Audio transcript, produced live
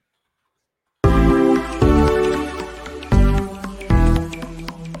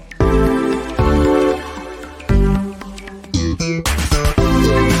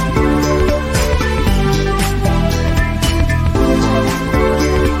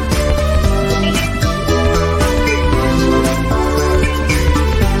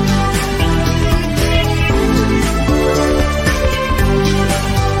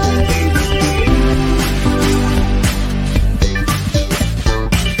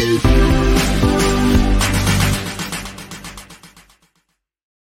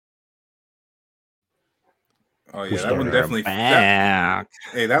Oh Who yeah, that one started definitely. Back.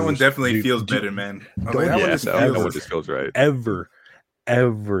 That one definitely Dude, feels dude, better, man. I was don't- like, that yeah, one just that one feels. just feels right. ever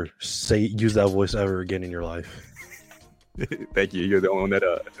use that voice ever again in your life. Thank you. You're the only one that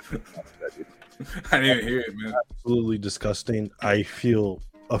I didn't even hear it, man. Absolutely disgusting. I feel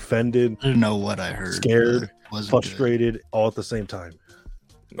offended, I don't know what I heard. scared, but it wasn't frustrated, all at the same time.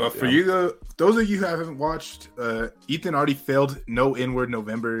 For you, those of you who haven't watched, Ethan already failed No Inward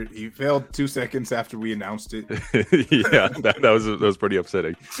November. He failed 2 seconds after we announced it. yeah, that was pretty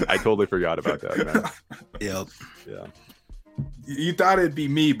upsetting. I totally forgot about that, man. good. Yep. Yeah, You thought it'd be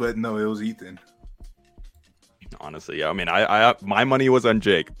me, but no, it was Ethan. honestly, yeah. I mean, I my money was on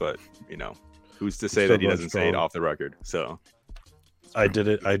Jake, but you know, who's to say Still that he going doesn't say it strong. off the record? So I did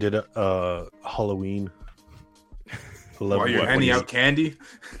it Halloween. While you're handing out candy.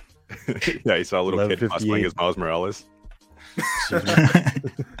 yeah, he saw a little kid 11:58. cosplaying as Miles Morales.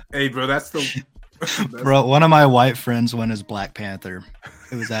 Hey, bro, that's the. Bro, one of my white friends went as Black Panther.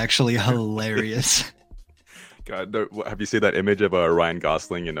 It was actually hilarious. God, have you seen that image of Ryan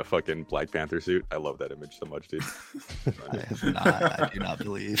Gosling in a fucking Black Panther suit? I love that image so much, dude. I have not. I do not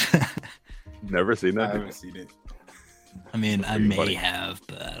believe. Never seen I that. haven't seen it. I mean, I pretty may funny. have,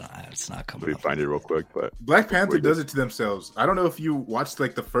 but it's not coming Let me up. find it real quick, but Black Panther Wait, does it to themselves. I don't know if you watched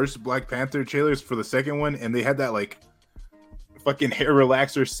like the first Black Panther trailers for the second one, and they had that like fucking hair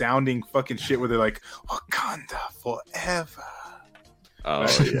relaxer sounding fucking shit where they're like Wakanda forever. oh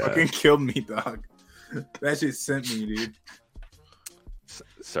That yeah. fucking killed me, dog. That shit sent me, dude.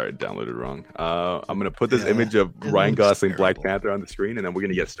 Sorry, downloaded wrong. I'm gonna put this Yeah, image of it Ryan looks Gosling, Black terrible. Panther on the screen, and then we're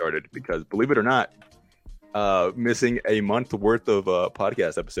gonna get started because, believe it or not, missing a month worth of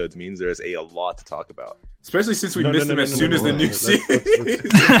podcast episodes means there's a lot to talk about. Especially since we No, missed no, him no, as no, soon no, as the no, new no.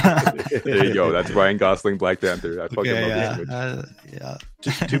 season. There you go. That's Ryan Gosling, Black Panther. I fucking Okay, love this yeah, image.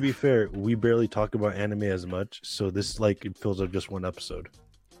 yeah. To be fair, we barely talk about anime as much, so this like it feels like just one episode.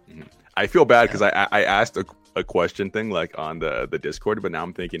 I feel bad because I asked a question thing like on the Discord, but now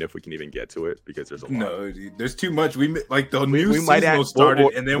I'm thinking if we can even get to it because there's a lot. No, dude, there's too much. Like the new we season might will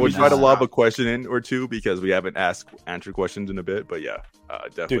started, and then we'll we try to just lob a stopped. question in or two because we haven't answered questions in a bit. But yeah,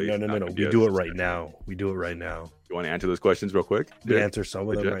 definitely. Dude, no. not gonna be We a- do it right now. We do it right now. You want to answer those questions real quick? We Yeah. answer some of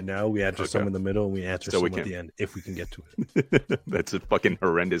them Legit? right now. We answer some Okay. in the middle, and we answer So some we at can- the end if we can get to it. That's a fucking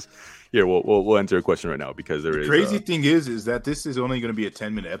horrendous. Here, we'll answer a question right now because there The is crazy thing is that this is only going to be a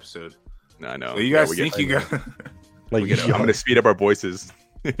 10-minute episode. I know. So you Yeah, guys we think get- you got? Like, we get- I'm gonna speed up our voices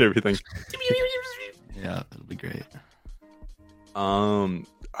and everything. Yeah, it'll be great.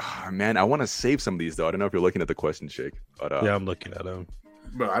 Man, I want to save some of these though. I don't know if you're looking at the question, Shake. But yeah, I'm looking at them.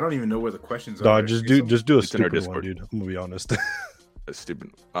 Bro, I don't even know where the questions are. Dog, just do a It's in our stupid one, Discord. dude. I'm gonna be honest. a stupid.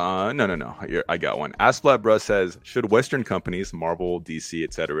 No. Here, I got one. Asplat Bruh says, should Western companies, Marvel, DC,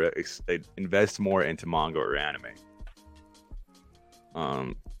 etc., invest more into manga or anime? What do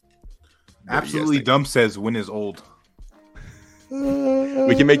you guys Absolutely think? dumb says when is old.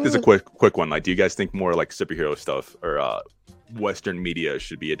 We can make this a quick one. Like, do you guys think more like superhero stuff or Western media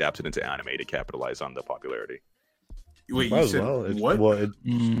should be adapted into anime to capitalize on the popularity? Wait, Might you as said well. what?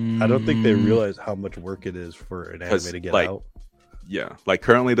 I don't think they realize how much work it is for an anime 'Cause, to get like, out. Yeah, like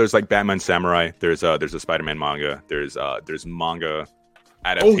currently there's like Batman Samurai. There's a Spider-Man manga. There's manga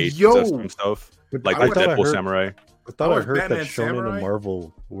adaptations yo! of some stuff. But Like I the thought I Deadpool heard- Samurai. I thought I watched heard Batman that Shonen Samurai. and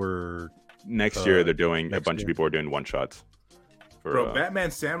Marvel were Next year they're doing a next bunch of year. people are doing one shots. Bro,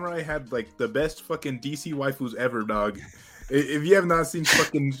 Batman Samurai had like the best fucking DC waifus ever, dog. If you have not seen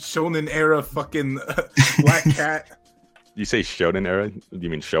fucking Shonen era fucking Black Cat, You say Shonen era? Do you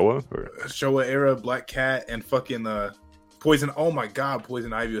mean Showa? Or Showa era Black Cat, and fucking Poison. Oh my god,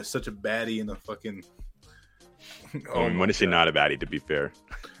 Poison Ivy was such a baddie in the fucking. I mean, when is she not a baddie? To be fair,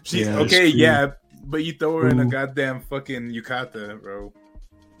 She's Yeah, okay, it's true. yeah, but you throw her in a Ooh. goddamn fucking yukata, bro.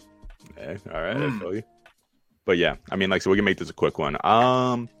 all right, I feel you. But yeah, I mean, like, so we can make this a quick one.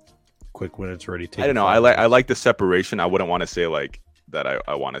 quick when it's ready. I don't know. I like the separation. I wouldn't want to say like that.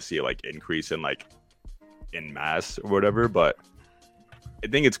 I want to see like increase in like in mass or whatever. But I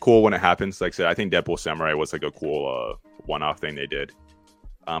think it's cool when it happens. Like I said, I think Deadpool Samurai was like a cool one-off thing they did.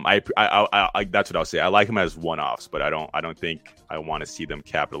 I that's what I'll say. I like them as one-offs, but I don't think I want to see them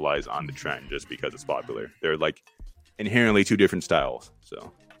capitalize on the trend just because it's popular. They're like inherently two different styles.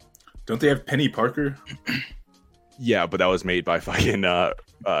 So Don't they have Penny Parker? yeah, but that was made by fucking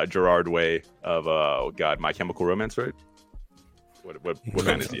Gerard Way of My Chemical Romance, right? What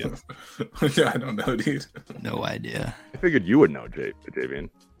band is he in? I don't know, dude. No idea. I figured you would know, Javian.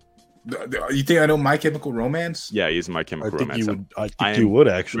 You think I know My Chemical Romance? Yeah, he's My I Chemical think Romance. you would. I I think am you would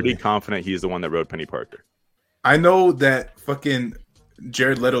Pretty actually. confident he's the one that wrote Penny Parker. I know that fucking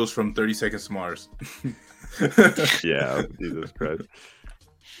Jared Leto's from 30 Seconds to Mars. Yeah, Jesus Christ.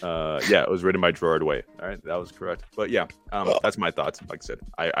 Yeah, it was written by Gerard Way. All right, that was correct. But yeah, that's my thoughts. Like I said,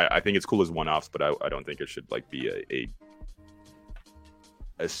 I think it's cool as one-offs, but I don't think it should like be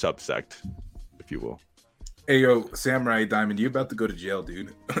a subsect, if you will. Hey yo, Samurai Diamond, you about to go to jail,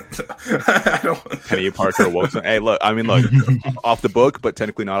 dude? I don't... Penny Parker Wilson. Hey, look, off the book, but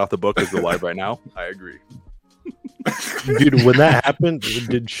technically not off the book because we're live right now. I agree. Dude, when that happened,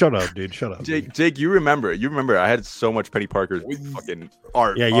 shut up, dude. Shut up. Jake, you remember I had so much Penny Parker's fucking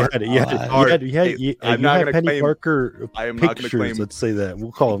art. Yeah, you had Penny Parker I am pictures, not going to claim. Let's say that.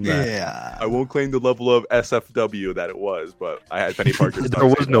 We'll call him that. Yeah. I won't claim the level of SFW that it was, but I had Penny Parker's. There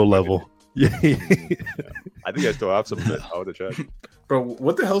was no level. Yeah. I think I still have some of it. I'll have to check. Bro,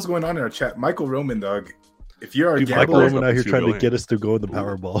 what the hell's going on in our chat? Michael Roman, dog. If you're a Michael gambler, Roman out here trying to get us to go in the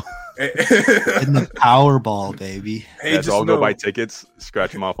Powerball. In the Powerball, baby. Hey, just all go buy tickets,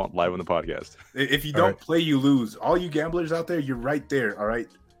 scratch them off live on the podcast. If you don't play, you lose. All you gamblers out there, you're right there. All right,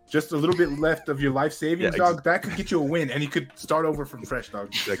 just a little bit left of your life savings, dog. That could get you a win, and you could start over from fresh, dog.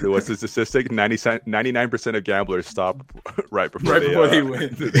 Exactly. What's the statistic? 99% of gamblers stop right before they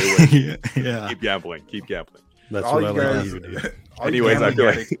win. Yeah. Keep gambling. That's all what you I guys. like to do. Anyways, I feel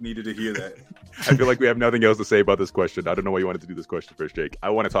like needed to hear that. I feel like we have nothing else to say about this question. I don't know why you wanted to do this question first, Jake. I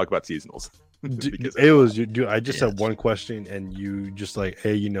want to talk about seasonals. It was, dude. I just had one question, and you just like,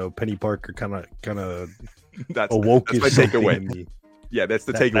 hey, Penny Parker kind of awoke. That's my takeaway. Me. Yeah, that's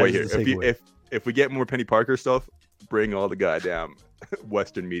the takeaway here. If we get more Penny Parker stuff, bring all the goddamn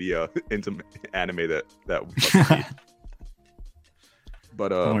Western media into anime that.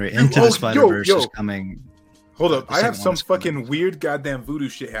 But Into the Spider-Verse is coming. Hold up, I have some fucking weird goddamn voodoo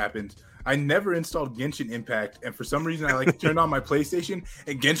shit happened. I never installed Genshin Impact, and for some reason I turned on my PlayStation,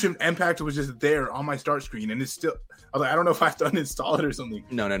 and Genshin Impact was just there on my start screen, and it's still. I was like, I don't know if I have to uninstall it or something.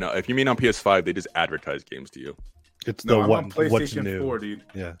 No. If you mean on PS5, they just advertise games to you. It's I'm on PlayStation what's 4, dude.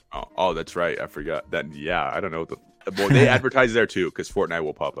 Yeah. Oh, that's right. I forgot that. Yeah, I don't know. Well, they advertise there too because Fortnite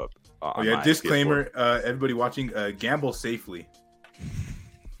will pop up. Disclaimer: everybody watching, gamble safely.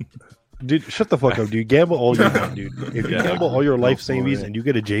 Dude, shut the fuck up, dude. Gamble all you want, dude. If you gamble all your life savings and you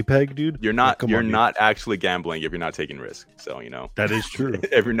get a JPEG, dude, you're not actually gambling if you're not taking risks. So that is true.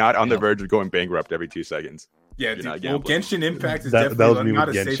 If you're not on the verge of going bankrupt every 2 seconds. Yeah, dude. Genshin Impact is that was me not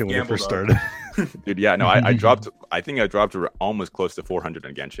with a safe Genshin when it gamble, first started. Dude, yeah, no, I dropped. I think I dropped almost close to 400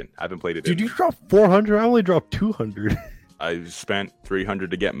 on Genshin. I haven't played it. Dude, you dropped 400. I only dropped 200. I spent 300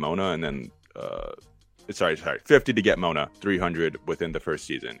 to get Mona, and then 50 to get Mona, 300 within the first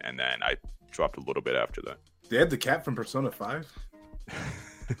season, and then I dropped a little bit after that. They had the cat from Persona 5.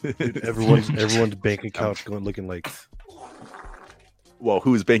 Dude, everyone's bank account looking like. Well,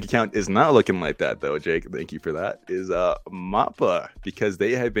 whose bank account is not looking like that though, Jake? Thank you for that. Is Mappa, because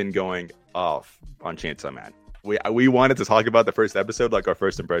they have been going off on Chainsaw Man. We wanted to talk about the first episode, like our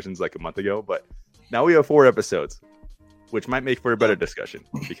first impressions, like a month ago, but now we have 4 episodes, which might make for a better discussion.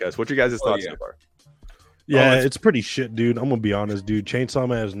 Because what's your guys' thoughts so far? Yeah, it's pretty shit, dude. I'm gonna be honest, dude. Chainsaw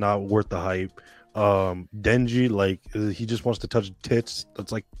Man is not worth the hype. Denji, he just wants to touch tits.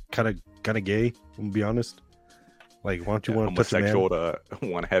 That's like kind of gay. I'm gonna be honest. Like, why don't you want to touch a man? Homosexual to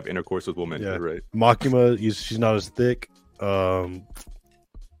want to have intercourse with women. Yeah, right. Makima, she's not as thick. Who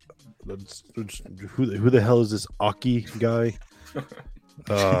the hell is this Aki guy?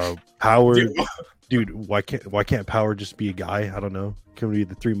 Power, dude. Why can't Power just be a guy? I don't know. Can we be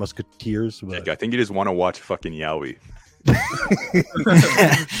the 3 Musketeers? But... I think you just want to watch fucking Yaoi.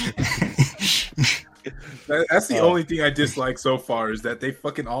 That's the only thing I dislike so far is that they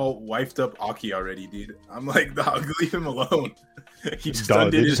fucking all wifed up Aki already, dude. I'm like, dog, leave him alone. He just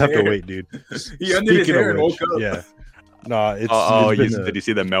they just have to wait, dude. He undid his hair and woke up. Yeah. Nah, did you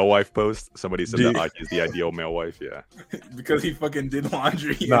see the male wife post? Somebody said that Aki is the ideal male wife. Yeah, because he fucking did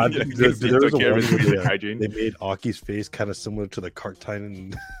laundry. Nah, there was a one where hygiene. They made Aki's face kind of similar to the Cart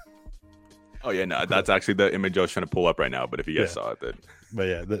Titan. Oh yeah, no, that's actually the image I was trying to pull up right now. But if you guys saw it, then. But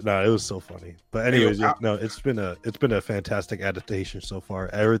yeah, it was so funny. But anyways, it's been a fantastic adaptation so far.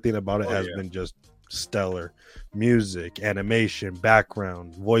 Everything about it has been just stellar. Music, animation,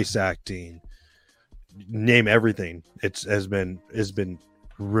 background, voice acting. Name everything. Has been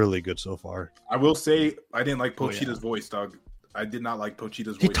really good so far. I will say I didn't like Pochita's voice, dog. I did not like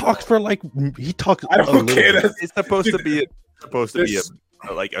Pochita's voice. He talks for he talks. I don't care. It's supposed to be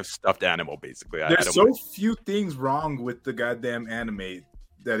like a stuffed animal, basically. There's so few things wrong with the goddamn anime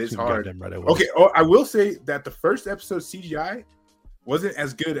that it's hard. Right, okay, I will say that the first episode CGI wasn't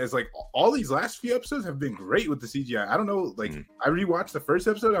as good as like all these last few episodes have been great with the CGI. I don't know, like I rewatched the first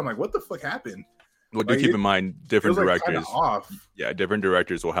episode. I'm like, what the fuck happened? Well, do Like, keep in mind different It was, like, directors. kinda off. Yeah, different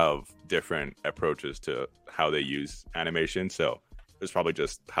directors will have different approaches to how they use animation. So it's probably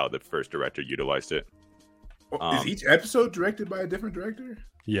just how the first director utilized it. Is each episode directed by a different director?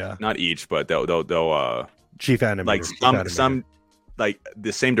 Yeah, Not each, but they'll chief animator. like chief animator. some like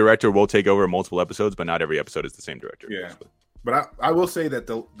the same director will take over multiple episodes, but not every episode is the same director. Yeah. basically. But I will say that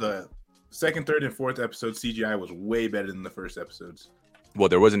the second, third, and fourth episode CGI was way better than the first episodes. Well,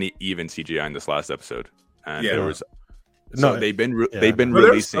 there wasn't even CGI in this last episode, and Yeah. there was. No, So they've been yeah. they've been Well,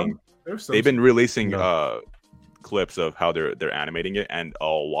 there's releasing There's some they've been releasing No. clips of how they're animating it, and a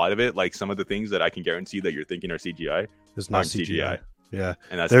lot of it, like some of the things that I can guarantee that you're thinking are CGI, It's not aren't CGI. Yeah,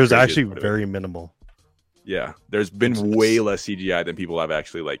 and that's the there's craziest actually part of it. very minimal. Yeah, there's been It's- way less CGI than people have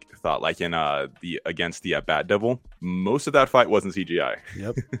actually like thought. Like in the against the Bat Devil, most of that fight wasn't CGI,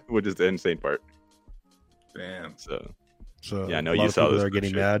 Yep. which is the insane part. Damn. So So Yeah, I know a you lot of saw people this are getting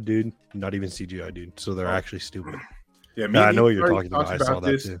shit. mad, dude. Not even CGI, dude. So they're Oh. actually stupid. Yeah, Yeah, I and know what Ethan you're already talking about. I talked saw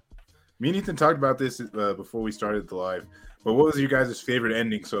that this. too. Me and Ethan talked about this before we started the live. But what was your guys' favorite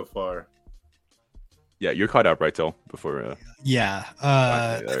ending so far? yeah, you're caught up, right, Till? Before Yeah.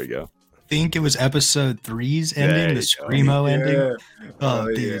 there you go. I think it was episode 3's ending, the you go. Screamo ending. Yeah.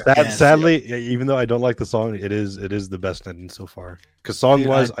 Oh, dude. That Yes. sadly, even though I don't like the song, it is the best ending so far. Because song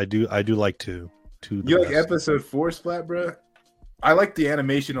wise, I do like two. The You like best. episode 4, Splat, bro? I like the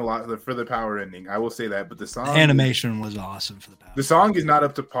animation a lot for the power ending. I will say that, but the song The animation was awesome for the power. the song is not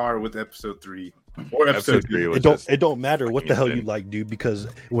up to par with episode 3 or episode Episode 3 2. was It don't matter what the hell you insane. like, dude. Because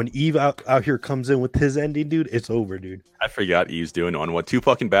when Eve out here comes in with his ending, dude, it's over, dude. I forgot Eve's doing on what too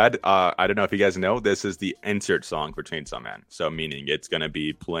fucking bad. I don't know if you guys know, this is the insert song for Chainsaw Man. So meaning it's gonna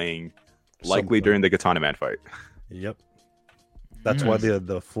be playing likely Some- during the Katana Man fight. Yep. That's why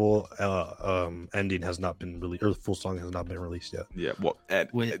the full ending has not been released, or the full song has not been released yet. Yeah, well, and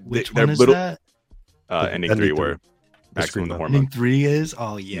Which they're one is little that? ending Ending 3 where The Maximum the Screamo. Hormone. Ending 3 is?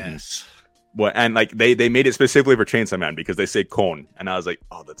 Oh, yes. Well, and like they made it specifically for Chainsaw Man because they say cone, and I was like,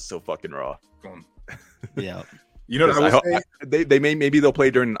 oh, that's so fucking raw. Yeah. You know what I will say? Maybe they'll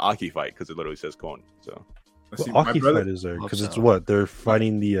play during an Aki fight because it literally says cone. So Let's see, Well, my Aki brother, fight is there because Hope it's so. what they're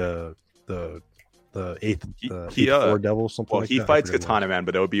fighting the eighth He- eighth he, floor devil something. well, like he that. I fights forget what. Katana Man,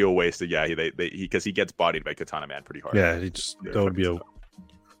 but it would be a waste. Yeah, because he gets bodied by Katana Man pretty hard. Yeah, it's Yeah, that would be a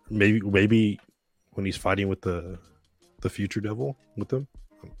maybe when he's fighting with the future devil with him.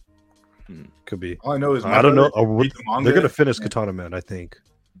 Hmm. Could be. all I know is my I don't know. brother read the manga. They're gonna finish Katana Man, I think.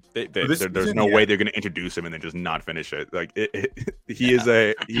 This There's season, no yeah. way they're going to introduce him and then just not finish it. Like he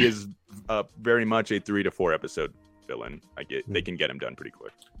is very much a 3 to 4 episode villain. They can get him done pretty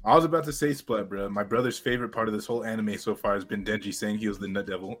quick. I was about to say, Splat, bro. My brother's favorite part of this whole anime so far has been Denji saying he was the Nut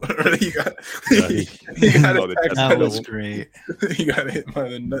Devil. he got, Yeah, he got Oh, attacked That by was the- great. he got hit by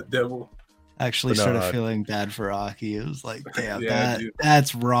the Nut Devil. I actually But no, started I- feeling bad for Aki. It was like, damn, Yeah, dude.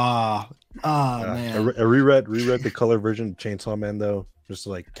 that's raw. Oh, I man. reread the color version of Chainsaw Man though, just to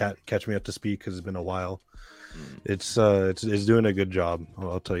like catch me up to speed because it's been a while. It's doing a good job.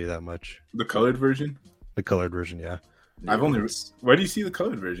 I'll tell you that much. The colored version? The colored version, yeah. I've only. Where do you see the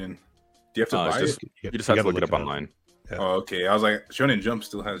colored version? Do you have to It's buy just- it? You just have to gotta look it up online. Yeah. Oh, okay. I was like, Shonen Jump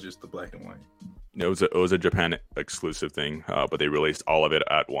still has just the black and white. It was a Japan exclusive thing, but they released all of it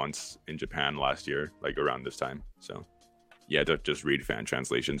at once in Japan last year, like around this time. So yeah, just read fan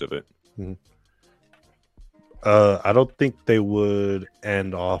translations of it. I don't think they would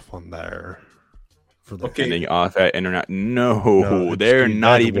end off on there for the Okay. Ending off at internet. No, No, they're dude,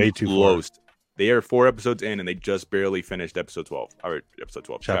 not that's even way too far. close. They are 4 episodes in, and they just barely finished episode 12 or episode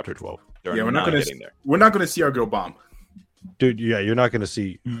 12, chapter 12. They're Yeah, we're not not gonna getting there. We're not gonna see our girl bomb. dude. Yeah, you're not gonna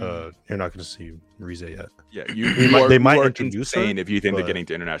see Mhm. you're not gonna see Rize yet. Yeah, They might you are introduce her, insane if you think they're but- getting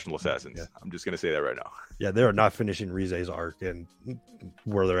to International Assassins. Yeah. I'm just gonna say that right now. Yeah, they are not finishing Rize's arc and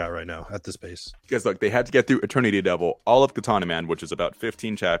where they're at right now at this pace. Because look, they had to get through Eternity Devil, all of Katana Man, which is about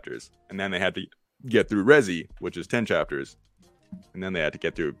 15 chapters, and then they had to get through Rezi, which is 10 chapters, and then they had to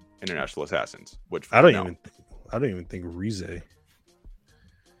get through International Assassins, which I don't no. even think Rize.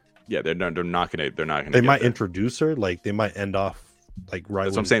 Yeah, they're not gonna. They might introduce her, like they might end off like right.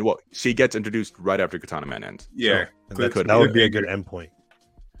 That's what I'm saying. Well, she gets introduced right after Katana Man ends. Yeah. And That could that would be. be a good endpoint.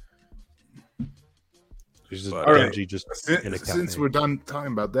 She's just But- All right. Genji just in a Since cafe. we're done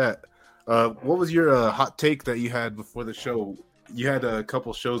talking about that, what was your hot take that you had before the show? You had a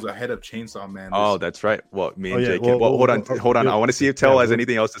couple shows ahead of Chainsaw Man. Oh, that's right. Well, me and Oh, yeah, Jake. well, hold on. yeah, I want to see if Tell has we'll-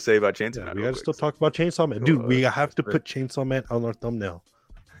 anything else to say about Chainsaw Yeah, Man. we real gotta still quick. talk about Chainsaw Man, dude. We have to right. put Chainsaw Man on our thumbnail.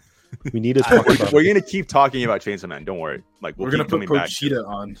 We need to talk about. We're gonna keep talking about Chainsaw Man. Don't worry. Like we're we'll gonna keep put coming back. to it. Pochita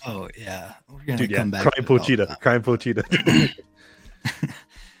on. Oh, yeah. We're going to Dude, yeah, come back. crying to it all the Pochita, time. crying Pochita.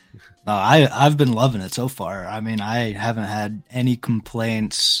 I've been loving it so far. I mean, I haven't had any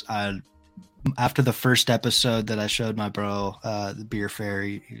complaints. After the first episode that I showed my bro, the Beer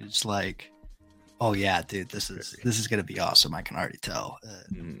Fairy, he was like, "Oh yeah, dude, this is gonna be awesome. I can already tell."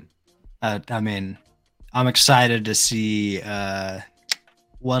 I mean, I'm excited to see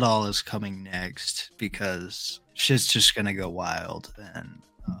what all is coming next because shit's just gonna go wild, and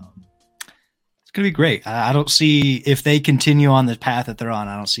it's gonna be great. I don't see if they continue on the path that they're on.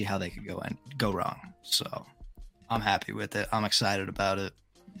 I don't see how they could go wrong. So I'm happy with it. I'm excited about it.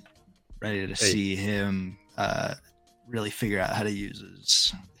 Ready to see him really figure out how to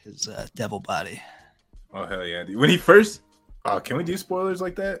use his devil body. Oh hell yeah, dude. When he first, can we do spoilers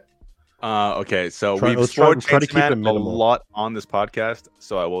like that? Okay, so we've spoiled Chainsaw Man a lot on this podcast,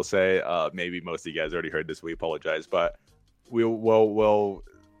 so I will say maybe most of you guys already heard this. We apologize, but we'll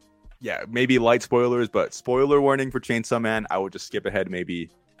yeah, maybe light spoilers, but spoiler warning for Chainsaw Man. I will just skip ahead maybe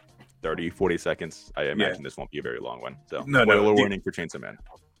 30-40 seconds. I imagine this won't be a very long one. So spoiler warning for Chainsaw Man.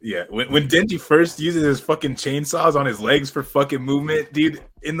 Yeah, when Denji first uses his fucking chainsaws on his legs for fucking movement, dude,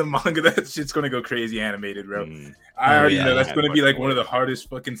 in the manga, that shit's gonna go crazy animated, bro. I already know that's gonna be like one of the hardest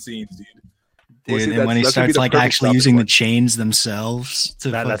fucking scenes, dude. Dude, and when he starts like actually using the chains themselves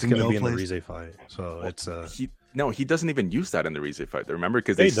to that's gonna be in the places. Rize fight. So it's he doesn't even use that in the Rize fight. Remember,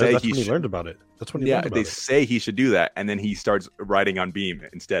 because they say that's when he learned about it. That's when he learned about they it. say he should do that, and then he starts riding on Beam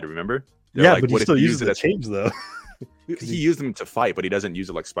instead. Remember? They're like, but he still uses the chains though. He used them to fight, but he doesn't use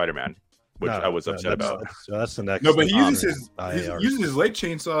it like Spider-Man, which I was upset about. That's the next. No, but he uses his leg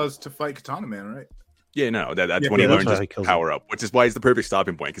chainsaws to fight Katana Man, right? Yeah, no, that's when he learns his power up, which is why he's the perfect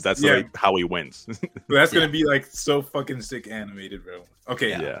stopping point because that's like how he wins. That's gonna be like so fucking sick animated, bro.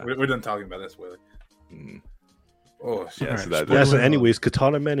 Okay, we're done talking about that spoiler. Oh, yeah. So anyways,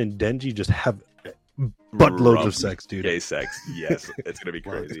 Katana Man and Denji just have buttloads of sex, dude. Gay sex, yes, it's gonna be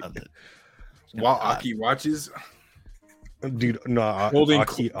crazy. While Aki watches, dude, no,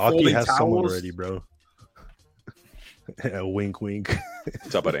 Aki has towels. Someone already, bro. Wink, wink.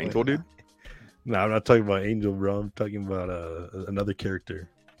 What's up about Angel, dude? No, I'm not talking about Angel, bro. I'm talking about another character.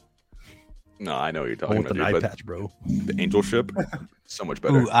 No, I know what you're talking about. With an eye patch, bro. The Angel ship, so much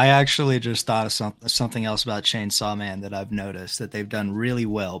better. Ooh, I actually just thought of something else about Chainsaw Man that I've noticed that they've done really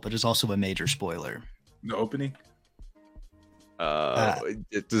well, but it's also a major spoiler. The opening.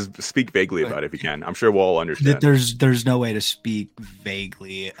 Just speak vaguely about it if you can. I'm sure we'll all understand. There's no way to speak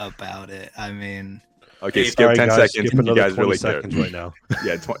vaguely about it. I mean, okay, skip 10 seconds. Skip another you guys 20 really seconds care right now.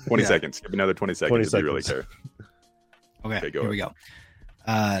 Yeah, 20 seconds. Skip another 20 seconds if you really care. Okay, here we go.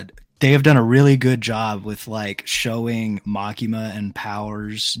 They have done a really good job with like showing Makima and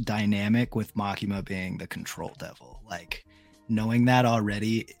Power's dynamic, with Makima being the control devil. Like, knowing that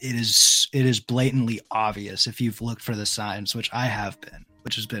already, it is blatantly obvious if you've looked for the signs, which I have been,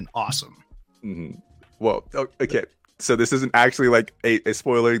 which has been awesome. Mm-hmm. Well, okay. So this isn't actually like a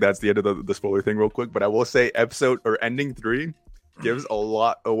spoiler. That's the end of the spoiler thing real quick. But I will say ending 3 gives a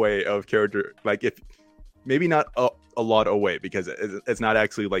lot away of character. Like, if maybe not a lot away, because it's not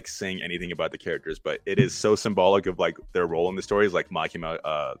actually like saying anything about the characters, but it is so symbolic of like their role in the stories. Like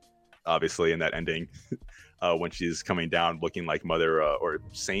Makima, obviously in that ending, when she's coming down looking like Mother or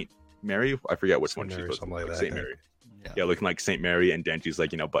Saint Mary. I forget which one she's supposed to look like. Saint Mary. Yeah, looking like Saint Mary, and Denji's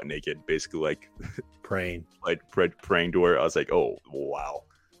like, butt naked, basically like praying, like praying to her. I was like, oh wow,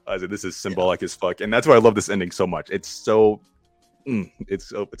 I was like, this is symbolic as fuck, and that's why I love this ending so much. It's so, it's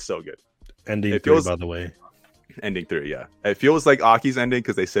so good. Ending 3, by the way. Ending 3, yeah. It feels like Aki's ending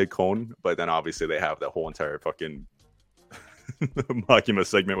because they said Kon, but then obviously they have that whole entire fucking Makima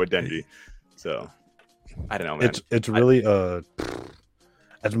segment with Denji. So I don't know, man. It's really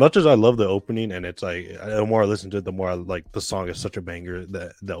as much as I love the opening, and it's like the more I listen to it, the more I like the song is such a banger.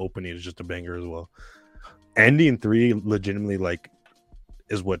 The opening is just a banger as well. Ending 3 legitimately like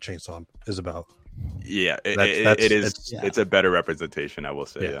is what Chainsaw is about. Yeah, it is. It's a better representation, I will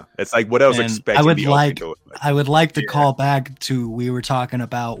say. Yeah, it's like what I was expecting. I would like to call back to, we were talking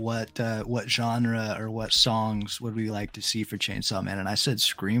about what genre or what songs would we like to see for Chainsaw Man, and I said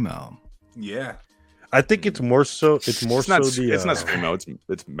screamo. Yeah, I think it's more so. It's not screamo.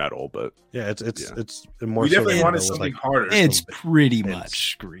 It's metal, but yeah, it's more. We definitely so wanted something harder. It's pretty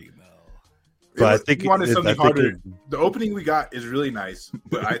much screamo. But I think we wanted something harder. The opening we got is really nice,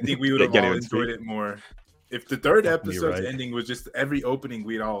 but I think we would have all enjoyed it more if the third episode's ending was just every opening.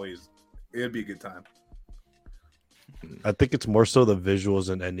 It'd be a good time. I think it's more so the visuals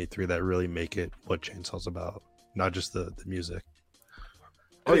in ending 3 that really make it what Chainsaw's about, not just the music.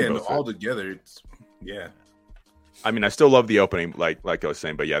 Oh yeah, all together, I mean, I still love the opening, like I was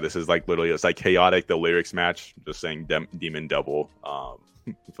saying, but yeah, this is like literally, it's like chaotic. The lyrics match. Just saying, demon devil.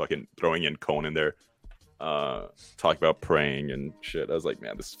 fucking throwing in Cone in there. Talk about praying and shit. I was like,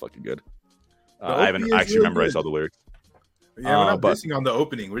 man, this is fucking good. I haven't actually memorized all the lyrics. Yeah, we're not basing on the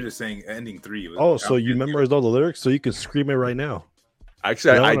opening. We're just saying ending 3. So you memorized all the lyrics, so you can scream it right now.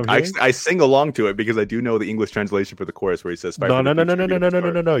 Actually, I sing along to it because I do know the English translation for the chorus where he says,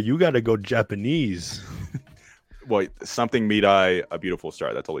 No. You got to go Japanese. Well, something Midai, a beautiful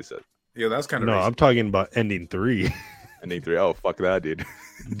star. That's all he said. Yeah, that's kind of. No, I'm talking about ending 3. Ending 3. Oh, fuck that, dude.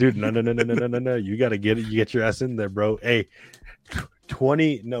 Dude, no. You got to get it. You get your ass in there, bro. Hey,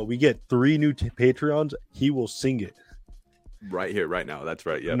 20. No, we get 3 new Patreons. He will sing it. Right here, right now. That's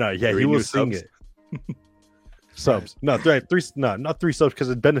right. Yeah. No, yeah, he will sing it. Subs. No, not 3 subs because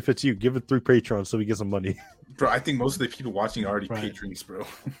it benefits you. Give it 3 Patrons so we get some money. Bro, I think most of the people watching are already patrons, bro.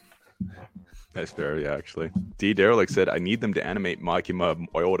 That's fair, yeah, actually. D. Derelict said, I need them to animate Makima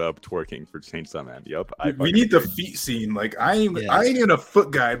oiled up twerking for Chainsaw Man. Yep. We need the feet scene. Like, I ain't even a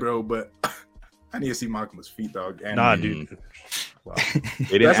foot guy, bro, but I need to see Makima's feet, dog. Nah, dude. Wow.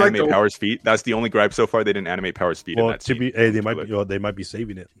 They didn't animate Power's feet. That's the only gripe so far. They didn't animate Power's feet. Well, in that scene. they might be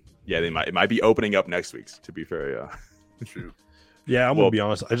saving it. Yeah, they might. It might be opening up next week's. To be fair, yeah. True. Yeah, I'm gonna be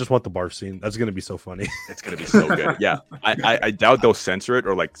honest. I just want the barf scene. That's gonna be so funny. It's gonna be so good. Yeah, I doubt they'll censor it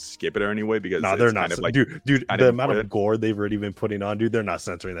or like skip it or anyway because they're not. Kind of like, dude, the amount of gore they've already been putting on, dude, they're not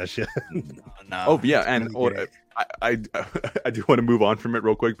censoring that shit. No. Oh yeah, and I do want to move on from it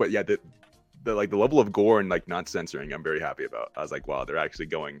real quick, but yeah, the level of gore and like not censoring, I'm very happy about. I was like, wow, they're actually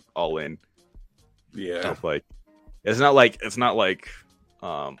going all in. Yeah, so, like it's not like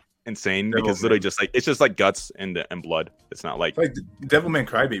insane because literally just like it's just like guts and blood. It's not like the Devilman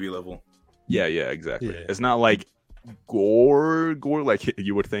Crybaby level. Yeah, exactly. Yeah. It's not like gore like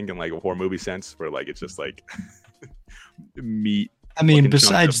you would think in like a horror movie sense where like it's just like meat. I mean,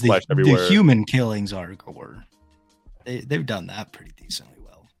 besides the human killings are gore. They've done that pretty decently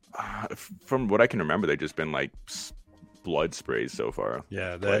well. From what I can remember, they've just been like blood sprays so far.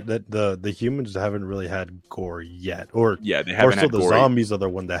 Yeah, the humans haven't really had gore yet, or they haven't. Or so the zombies are the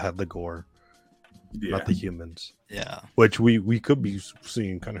one that had the gore, not the humans. Yeah, which we could be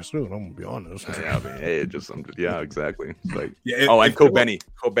seeing kind of soon. I'm gonna be honest. Yeah, I mean, exactly. Like, and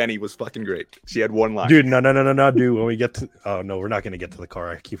Kobeni was fucking great. She had one line. Dude, no, dude. When we get to, we're not gonna get to the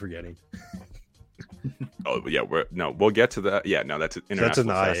car. I keep forgetting. We'll get to that. Yeah, no, that's international.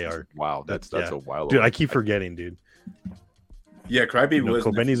 That's an IAR. Wow, that's a while. Dude, I keep forgetting, dude. Yeah, Crybaby was.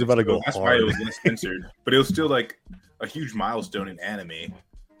 Kobeni's about to go That's hard. why it was less censored, but it was still like a huge milestone in anime.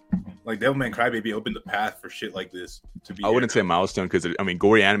 Like Devilman Crybaby opened the path for shit like this to be. I wouldn't say milestone because I mean,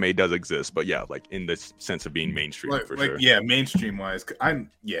 gory anime does exist, but yeah, like in the sense of being mainstream for sure. Yeah, mainstream wise, I mean,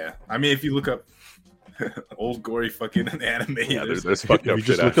 if you look up old gory fucking anime, there's fucked up. If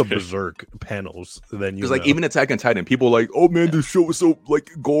you just look up Berserk panels, then you. Because like even Attack on Titan, people are like, oh man, this show was so like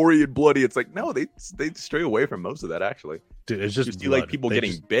gory and bloody. It's like no, they stray away from most of that actually. Dude, it's just you see like people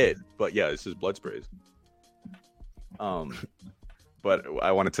getting bit, but yeah, it's just blood sprays. But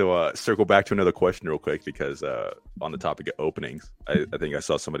I wanted to circle back to another question real quick because on the topic of openings, I think I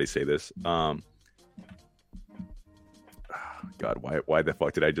saw somebody say this. God, why the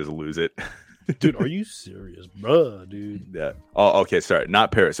fuck did I just lose it? Dude, are you serious, bruh, dude? Yeah. Oh, okay. Sorry,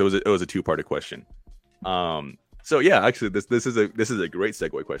 not Paris. It was a 2-parter question. So yeah, actually, this is a great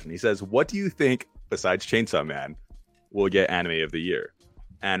segue question. He says, "What do you think besides Chainsaw Man will get anime of the year,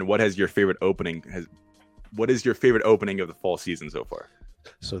 and what is your favorite opening of the fall season so far?"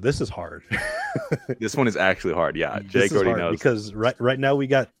 So this is hard. This one is actually hard. Yeah, Jake already knows because right now we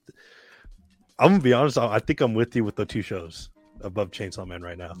got. I'm gonna be honest. I think I'm with you with the 2 shows above Chainsaw Man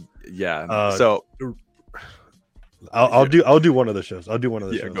right now. Yeah. So I'll do one of the shows. I'll do one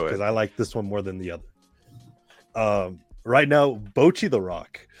of the shows because I like this one more than the other. Right now, Bocchi the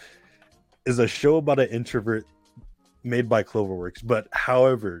Rock is a show about an introvert made by Cloverworks. But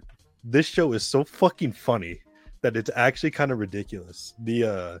however, this show is so fucking funny that it's actually kind of ridiculous.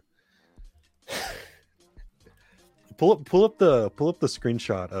 The pull up the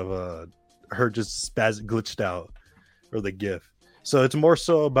screenshot of her just glitched out, or the GIF. So it's more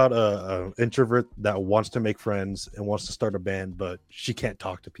so about a introvert that wants to make friends and wants to start a band, but she can't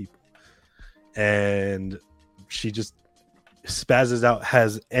talk to people, and she just spazzes out.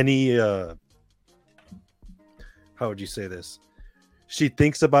 Has any how would you say this? She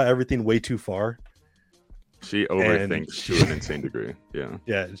thinks about everything way too far. She overthinks to an insane degree. Yeah.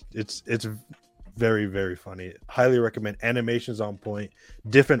 Yeah, it's very, very funny. Highly recommend. Animation's on point.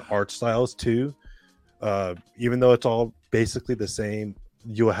 Different art styles too. Even though it's all basically the same,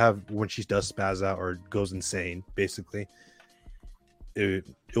 you'll have when she does spaz out or goes insane, basically. It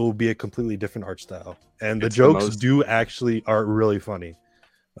will be a completely different art style. And the jokes are really funny.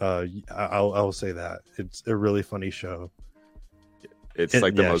 I'll say that it's a really funny show. It's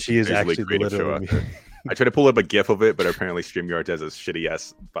like the most she is visually actually creative show literally out there. I tried to pull up a GIF of it, but apparently StreamYard has a shitty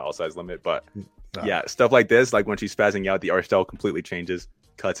ass file size limit. But yeah, stuff like this, like when she's spazzing out, the art style completely changes,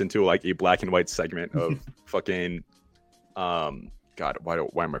 cuts into like a black and white segment of fucking God,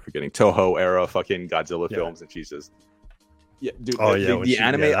 why am I forgetting Toho era fucking Godzilla films, and she's just dude. The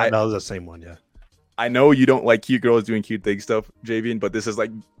anime. That was the same one. Yeah, I know you don't like cute girls doing cute thing stuff, Javian, but this is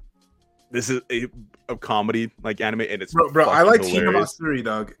a comedy like anime, and it's bro. I like Team Matsuri,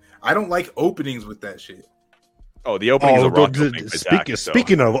 dog. I don't like openings with that shit. Oh, the opening is a rock opening.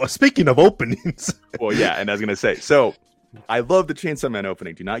 Speaking of openings. Well, yeah, and I was gonna say, so I love the Chainsaw Man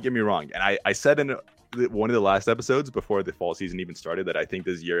opening. Do not get me wrong. And I said in one of the last episodes before the fall season even started that I think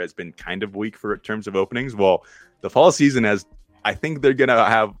this year has been kind of weak for terms of openings. Well, the fall season I think they're gonna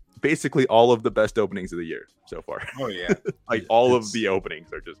have basically all of the best openings of the year so far. Oh yeah, like all of the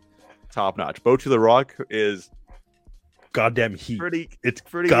openings are just top notch. Boat to the Rock is goddamn heat. It's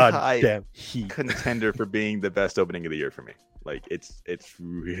pretty goddamn high heat contender for being the best opening of the year for me. Like it's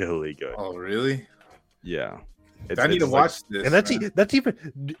really good. Oh really? Yeah. I need to watch this. And that's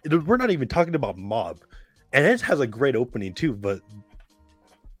even we're not even talking about Mob, and it has a great opening too. But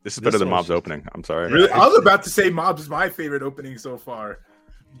this is better than Mob's opening. I'm sorry. Really? I was about to say Mob's my favorite opening so far.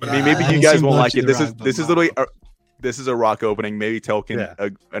 But I mean, maybe you guys won't like it. This is literally. This is a rock opening. Maybe Tel can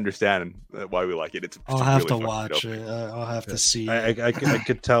understand why we like it. I'll have to watch it. I'll have to see. I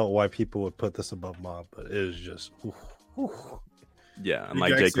could tell why people would put this above Mob, but it is just. Yeah, and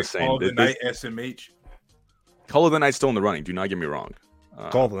like Jake was saying, Call of the Night SMH. Call of the Night's still in the running. Do not get me wrong.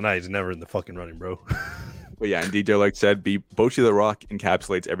 Call of the Night is never in the fucking running, bro. But yeah, and DJ like said, Bocchi the Rock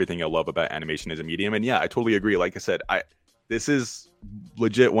encapsulates everything I love about animation as a medium, and yeah, I totally agree. Like I said, this is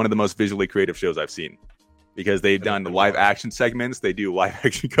legit one of the most visually creative shows I've seen. Because they've done live action segments, they do live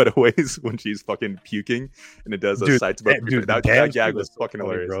action cutaways when she's fucking puking, and it does a sights about that gag was fucking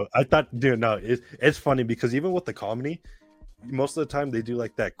hilarious, bro. I thought, dude, no, it's funny because even with the comedy, most of the time they do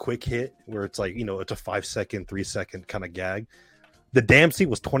like that quick hit where it's like, it's a 5 second, 3 second kind of gag. The damn scene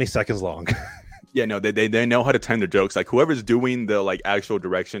was 20 seconds long. Yeah, no, they know how to time their jokes. Like whoever's doing the like actual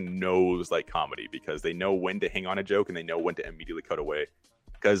direction knows like comedy because they know when to hang on a joke and they know when to immediately cut away.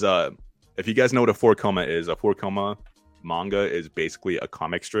 Because if you guys know what a 4-koma is, a 4-koma manga is basically a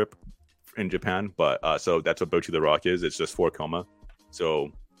comic strip in Japan. But so that's what Bocchi the Rock is. It's just 4-koma. So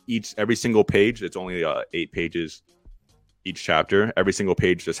every single page, it's only 8 pages each chapter. Every single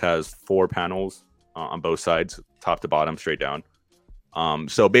page just has 4 panels on both sides, top to bottom, straight down.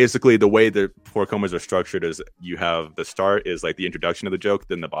 So basically, the way the 4-komas are structured is you have the start is like the introduction of the joke,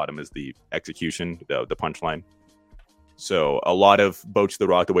 then the bottom is the execution, the punchline. So a lot of Bocchi the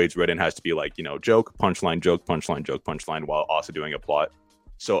Rock, the way it's written, has to be like, joke, punchline, joke, punchline, joke, punchline, while also doing a plot.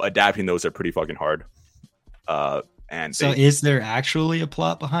 So adapting those are pretty fucking hard. Is there actually a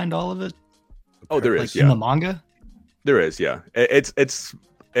plot behind all of it? Oh, there is, in the manga? There is, yeah. It's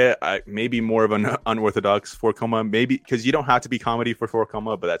maybe more of an unorthodox 4-koma, maybe because you don't have to be comedy for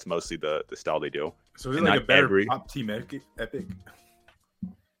 4-koma, but that's mostly the style they do. So is it like a better pop team epic?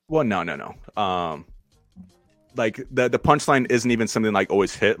 Well, no. Like the punchline isn't even something like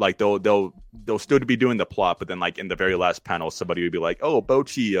always hit. Like they'll still be doing the plot, but then like in the very last panel, somebody would be like, "Oh,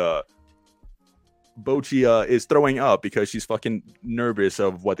 Bocchi is throwing up because she's fucking nervous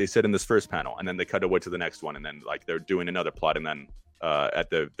of what they said in this first panel," and then they cut away to the next one, and then like they're doing another plot, and then at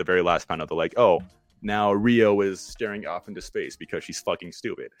the very last panel, they're like, "Oh, now Rio is staring off into space because she's fucking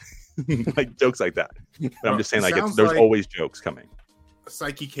stupid," like jokes like that. But I'm just saying, like there's always jokes coming.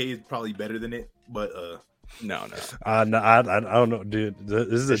 Psyche K is probably better than it, but No. I don't know, dude.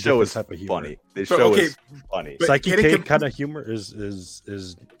 This is a different type of humor. Funny. This show is funny. Psyche K kind of humor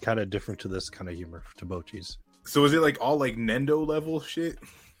is kind of different to this kind of humor to Bocchi's. So is it like all like Nendo level shit?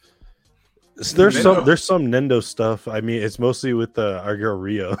 There's some Nendo stuff. I mean, it's mostly with our girl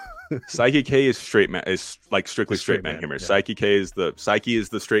Rio. Psyche K is straight man. Is like strictly straight man humor. Yeah. Psyche is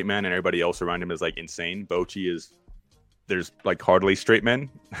the straight man, and everybody else around him is like insane. Bocchi is there's like hardly straight men.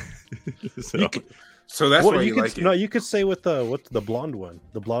 So that's why you like it. No, you could say with the blonde one.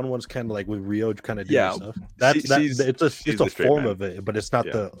 The blonde one's kind of like with Rio kind of doing stuff. It's a form of it, but it's not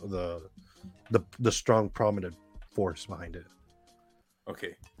the strong prominent force behind it.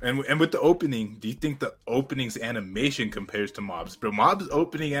 Okay, and with the opening, do you think the opening's animation compares to Mob's? But Mob's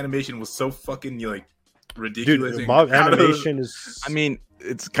opening animation was so fucking ridiculous. Dude, Mob animation is. I mean,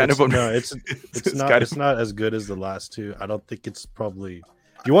 it's kind of it's not as good as the last two. I don't think it's probably.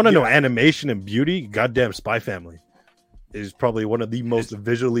 If you want to know animation and beauty, goddamn Spy Family. is probably one of the most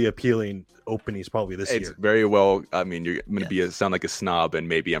visually appealing openings probably this year. It's very well. I mean, you're going to sound like a snob, and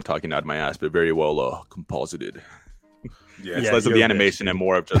maybe I'm talking out of my ass, but very well composited. Yeah, it's less of the animation and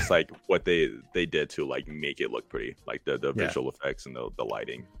more of just like what they did to like make it look pretty, like the visual effects and the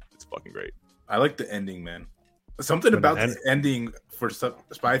lighting. It's fucking great. I like the ending, man. Something about the ending for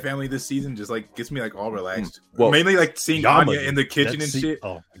Spy Family this season just like gets me like all relaxed. Well, mainly like seeing Anya in the kitchen and shit.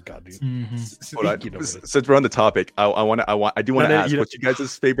 Oh my god, dude! Since we're on the topic, I do want to ask what's you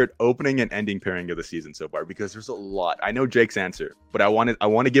guys' favorite opening and ending pairing of the season so far, because there's a lot. I know Jake's answer, but I want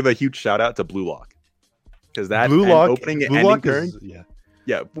to give a huge shout out to Blue Lock, because that Blue Lock opening and ending pairing.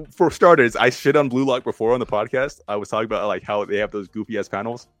 Yeah. For starters, I shit on Blue Lock before on the podcast. I was talking about like how they have those goofy ass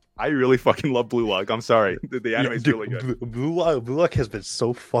panels. I really fucking love Blue Lock. I'm sorry. The anime is really good. Blue Lock has been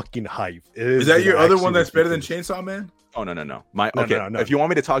so fucking hype. Is that your other one that's better than Chainsaw Man? Oh, no. No. If you want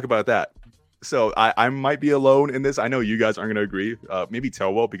me to talk about that. So I might be alone in this. I know you guys aren't going to agree. Maybe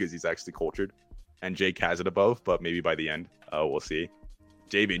Telwell, because he's actually cultured. And Jake has it above, but maybe by the end, we'll see.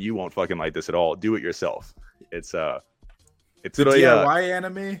 Javian, you won't fucking like this at all. Do it yourself. It's the DIY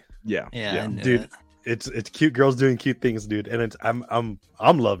anime? Yeah. Dude. It's cute girls doing cute things, dude, and I'm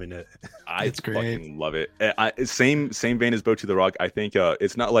loving it. It's great. Fucking love it. Same vein as Bocchi the Rock. I think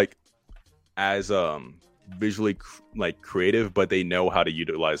it's not like as visually like creative, but they know how to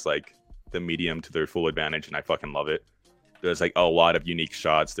utilize like the medium to their full advantage, and I fucking love it. There's like a lot of unique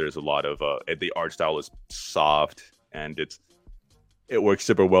shots. There's a lot of the art style is soft, and it works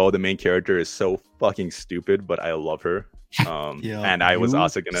super well. The main character is so fucking stupid, but I love her. And I was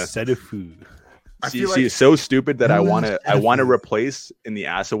also gonna She is so stupid that I want to replace in the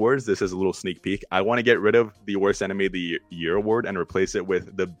Ass Awards. This is a little sneak peek. I want to get rid of the worst anime of the year award and replace it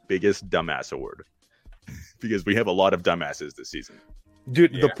with the biggest dumbass award, because we have a lot of dumbasses this season.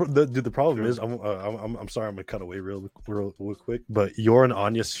 Dude, the problem is, I'm sorry, I'm gonna cut away real quick, but Yor and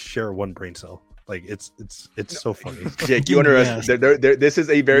Anya share one brain cell. Like it's so funny. Jake, you underestimate. This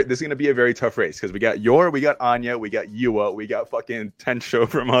is gonna be a very tough race, because we got Yor, we got Anya, we got Yua, we got fucking Tensho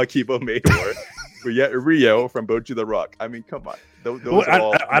from Kibo Mator. We get Rio from Bocchi the Rock. I mean, come on. Those are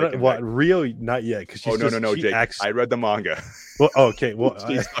all I don't. Well, Rio not yet, because no, Jake. I read the manga. Well, okay. Well,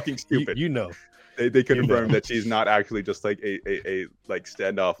 she's fucking stupid. You know, they confirmed that she's not actually just like a like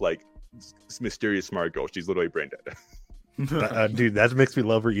standoff like mysterious smart girl. She's literally brain dead. Dude, that makes me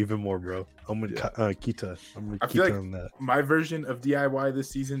love her even more, bro. I'm with Kita. I feel like on that. My version of DIY this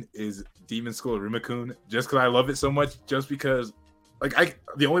season is Demon School Rimmakun, just because I love it so much. Just because. Like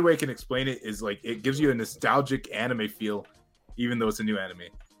the only way I can explain it is like it gives you a nostalgic anime feel, even though it's a new anime,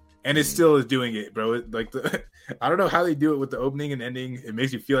 and it still is doing it, bro. I don't know how they do it with the opening and ending. It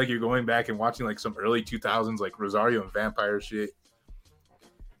makes you feel like you're going back and watching like some early 2000s like Rosario and Vampire shit.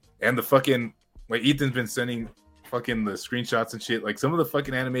 And the fucking like Ethan's been sending fucking the screenshots and shit. Like some of the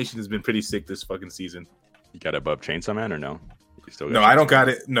fucking animation has been pretty sick this fucking season. You got it above Chainsaw Man or no? No, I don't got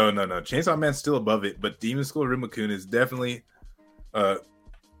it. No. Chainsaw Man's still above it, but Demon School Rimmakun is definitely.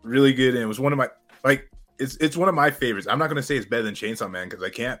 Really good, and it was one of my it's one of my favorites. I'm not gonna say it's better than Chainsaw Man because I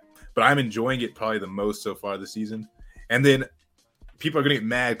can't, but I'm enjoying it probably the most so far this season. And then people are gonna get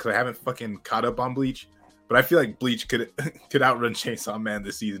mad because I haven't fucking caught up on Bleach, but I feel like Bleach could outrun Chainsaw Man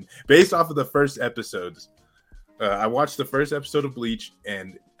this season based off of the first episodes. I watched the first episode of Bleach,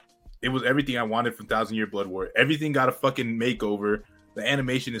 and it was everything I wanted from Thousand Year Blood War. Everything got a fucking makeover. The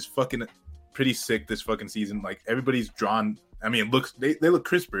animation is fucking pretty sick this fucking season. Like everybody's drawn. I mean, they look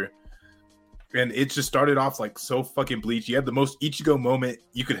crisper, and it just started off like so fucking Bleach. You had the most Ichigo moment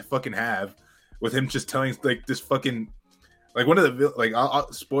you could fucking have with him just telling like this fucking like one of the like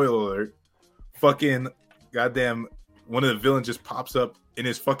I'll spoiler alert, fucking goddamn one of the villains just pops up in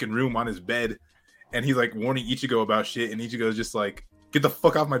his fucking room on his bed, and he's like warning Ichigo about shit, and Ichigo's just like get the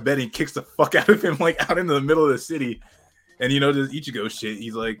fuck off my bed, and he kicks the fuck out of him like out into the middle of the city, and this Ichigo shit,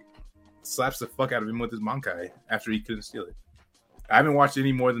 he's like slaps the fuck out of him with his Mankai after he couldn't steal it. I haven't watched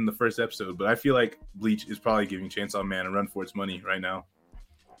any more than the first episode, but I feel like Bleach is probably giving Chainsaw Man a run for its money right now.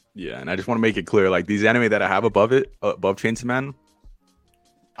 Yeah, and I just want to make it clear, like these anime that I have above Chainsaw Man,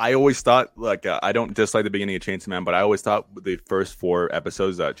 I always thought like I don't dislike the beginning of Chainsaw Man, but I always thought the first 4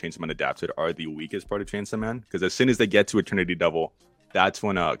 episodes that Chainsaw Man adapted are the weakest part of Chainsaw Man, because as soon as they get to Eternity Devil, that's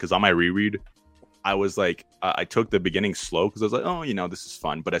when because on my reread, I was like I took the beginning slow because I was like, oh, this is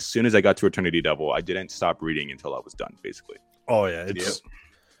fun, but as soon as I got to Eternity Devil, I didn't stop reading until I was done, basically. Oh yeah,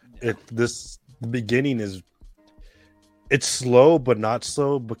 the beginning it's slow but not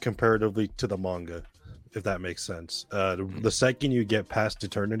slow, but comparatively to the manga, if that makes sense. The second you get past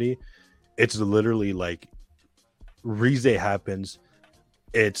Eternity, it's literally like Rize happens.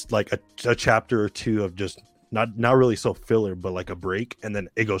 It's like a chapter or two of just not really so filler, but like a break, and then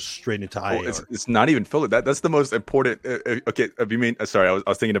it goes straight into high. It's not even filler. That's the most important. Okay, you mean sorry? I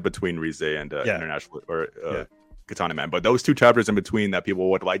was thinking of between Rize and International or Katana Man, but those 2 chapters in between that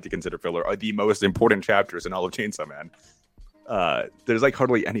people would like to consider filler are the most important chapters in all of Chainsaw Man. There's like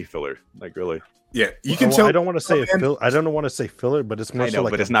hardly any filler, like really. Yeah, you can tell. I don't want to say I don't want to say filler, but it's more so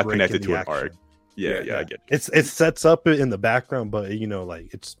like but it's not connected to an arc. Yeah, I get it. It sets up in the background, but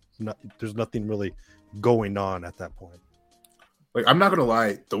like it's not. There's nothing really going on at that point. Like, I'm not gonna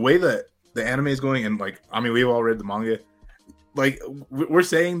lie, the way that the anime is going, and like, I mean, we've all read the manga. Like, we're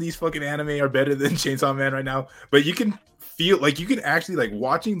saying these fucking anime are better than Chainsaw Man right now, but you can feel like you can actually like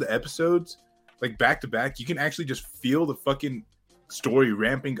watching the episodes like back to back. You can actually just feel the fucking story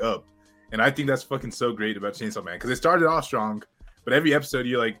ramping up, and I think that's fucking so great about Chainsaw Man because it started off strong, but every episode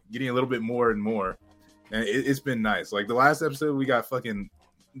you're like getting a little bit more and more, and it's been nice. Like the last episode, we got fucking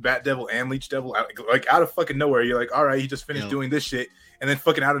Bat Devil and Leech Devil out of fucking nowhere. You're like, all right, he just finished doing this shit, and then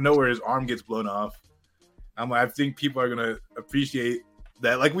fucking out of nowhere his arm gets blown off. I think people are gonna appreciate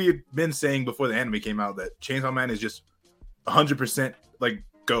that. Like we had been saying before the anime came out, that Chainsaw Man is just 100% like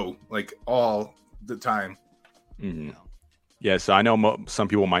go like all the time. Mm-hmm. Yeah, so I know some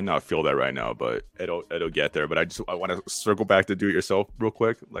people might not feel that right now, but it'll get there. But I want to circle back to do it yourself real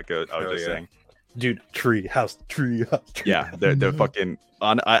quick, like I was just saying. Dude, Treehouse. Yeah, they're fucking.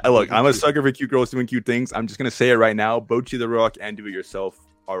 Look, I'm a sucker for cute girls doing cute things. I'm just gonna say it right now. Bocchi the Rock and Do It Yourself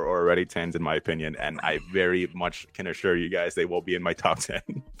are already 10s in my opinion, and I very much can assure you guys they will be in my top 10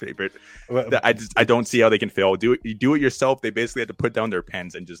 favorite. I don't see how they can fail. Do it yourself. They basically had to put down their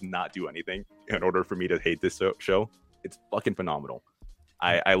pens and just not do anything in order for me to hate this show. It's fucking phenomenal.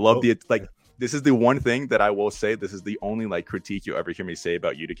 I love like. This is the one thing that I will say. This is the only like critique you ever hear me say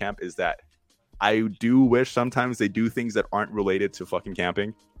about Unicamp is that I do wish sometimes they do things that aren't related to fucking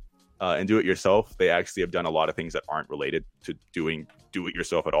camping. And Do It Yourself, they actually have done a lot of things that aren't related to doing Do It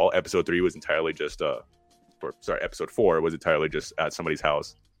Yourself at all. Episode 3 was entirely just episode 4 was entirely just at somebody's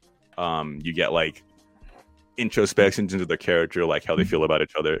house. You get like introspections into their character, like how they feel about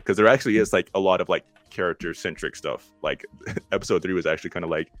each other, because there actually is like a lot of like character centric stuff. Like episode 3 was actually kind of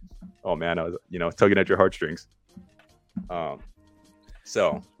like, oh man, I was tugging at your heartstrings.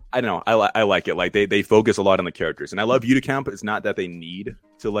 So I don't know. I like it. Like they focus a lot on the characters, and I love Unicamp. It's not that they need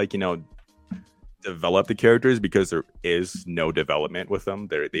to like develop the characters, because there is no development with them.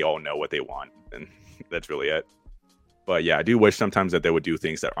 They all know what they want, and that's really it. But yeah, I do wish sometimes that they would do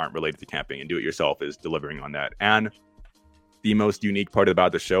things that aren't related to camping, and Do It Yourself is delivering on that. And the most unique part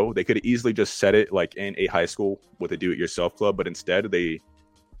about the show, they could easily just set it like in a high school with a Do It Yourself club, but instead they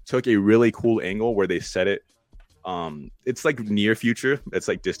took a really cool angle where they set it. It's like near future. It's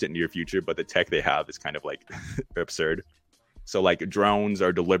like distant near future, but the tech they have is kind of like absurd. So like drones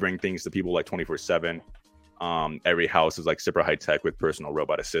are delivering things to people like 24/7. Every house is like super high tech with personal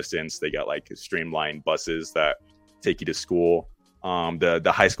robot assistants. They got like streamlined buses that take you to school.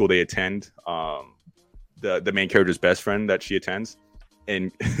 The high school they attend, the main character's best friend that she attends,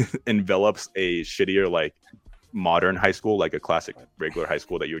 and envelops a shittier like modern high school, like a classic regular high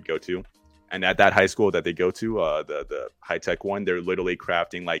school that you would go to. And at that high school that they go to, the high tech one, they're literally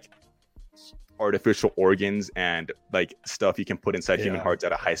crafting like artificial organs and like stuff you can put inside human hearts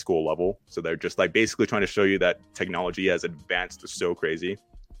at a high school level. So they're just like basically trying to show you that technology has advanced so crazy.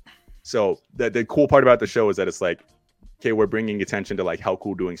 So the cool part about the show is that it's like, okay, we're bringing attention to like how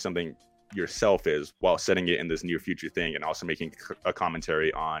cool doing something yourself is while setting it in this near future thing, and also making a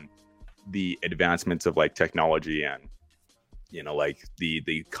commentary on the advancements of like technology and like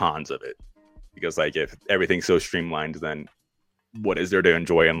the cons of it. Because like if everything's so streamlined, then what is there to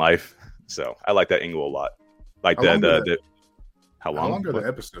enjoy in life? So I like that angle a lot. Like how long are the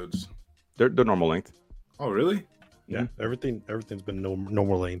episodes? They're normal length. Oh really? Yeah, everything's been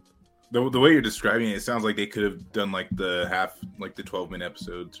normal length. The way you're describing it, it sounds like they could have done like the 12-minute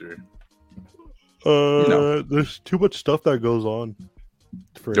episodes or. No. There's too much stuff that goes on.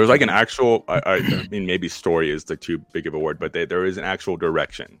 There's like an actual. I mean, maybe story is like too big of a word, but there is an actual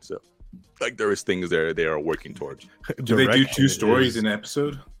direction. So. Like there is things they are working towards. Do they do 2 stories in an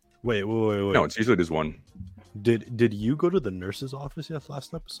episode? Wait. No, it's usually just one. Did you go to the nurse's office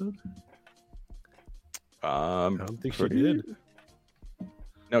last episode? I don't think she did.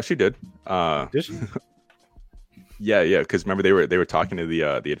 No, she did. Did she? Yeah. Because remember they were talking to the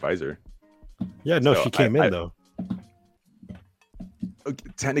advisor. Yeah, no, so she came in though. Okay,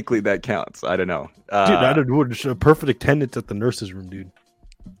 technically, that counts. I don't know. Dude, I don't know. A perfect attendance at the nurse's room, dude.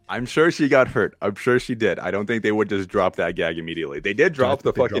 I'm sure she got hurt. I'm sure she did. I don't think they would just drop that gag immediately. They did drop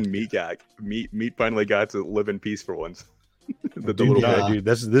the fucking meat gag. Meat finally got to live in peace for once. Dude,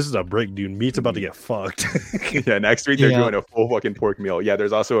 this is a break, dude. Meat's about to get fucked. Yeah, next week they're doing a full fucking pork meal. Yeah,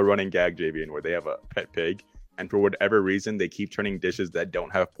 there's also a running gag, JVN, where they have a pet pig, and for whatever reason, they keep turning dishes that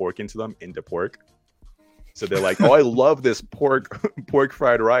don't have pork into them into pork. So they're like, "Oh, I love this pork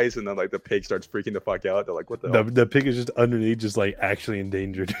fried rice," and then like the pig starts freaking the fuck out. They're like, "What the hell?" The pig is just underneath, just like actually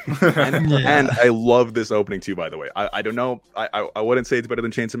endangered. and I love this opening too. By the way, I don't know, I wouldn't say it's better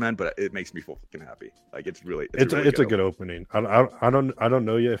than Chainsaw Man, but it makes me feel fucking happy. Like it's really a good opening. I don't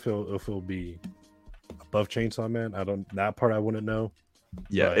know yet if it'll be above Chainsaw Man. That part I wouldn't know.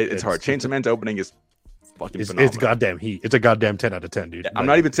 Yeah, it's hard. Chainsaw Man's opening is fucking phenomenal. It's goddamn heat. It's a goddamn 10 out of 10, dude. Yeah, I'm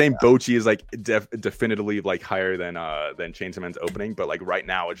not even saying Bocchi is like definitively like higher than Chainsaw Man's opening, but like right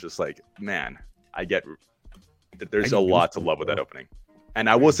now it's just like, man, there's a lot to love with that opening. And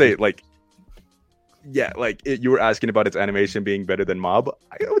I will say, like, yeah, like you were asking about its animation being better than Mob.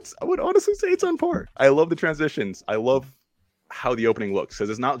 I would honestly say it's on par. I love the transitions. I love how the opening looks, because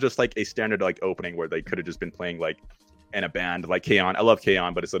it's not just like a standard like opening where they could have just been playing like in a band like K-On! I love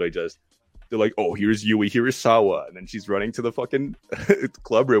K-On!, but it's literally just they're like, oh, here's Yui, here's Sawa, and then she's running to the fucking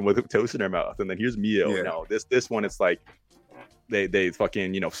club room with a toast in her mouth, and then here's Mio. Yeah. No, this one, it's like they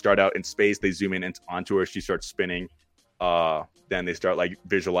fucking start out in space, they zoom in onto her, she starts spinning, then they start like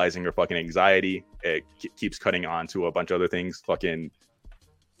visualizing her fucking anxiety. It keeps cutting on to a bunch of other things. Fucking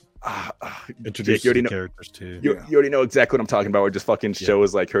introduce the characters too. You already know exactly what I'm talking about. Where it just fucking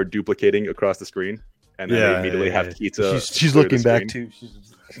shows like her duplicating across the screen, and then they immediately have Kita. She's looking back too.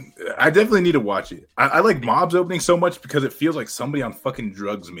 I definitely need to watch it. I like Mob's opening so much because it feels like somebody on fucking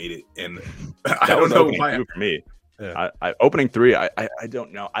drugs made it, and I don't know why. For me, opening 3, I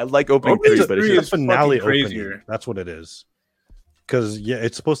don't know. I like opening 3, but it's just a finale opening. That's what it is. Because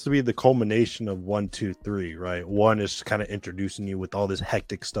it's supposed to be the culmination of 1, 2, 3, right? 1 is kind of introducing you with all this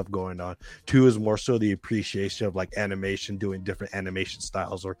hectic stuff going on. 2 is more so the appreciation of like animation, doing different animation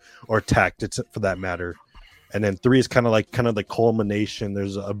styles or tactics for that matter. And then 3 is kind of the culmination.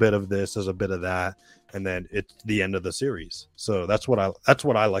 There's a bit of this, there's a bit of that, and then it's the end of the series. So that's what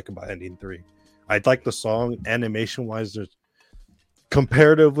I like about ending 3. I like the song. Animation wise,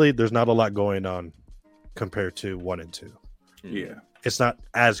 comparatively there's not a lot going on compared to 1 and 2. Yeah, it's not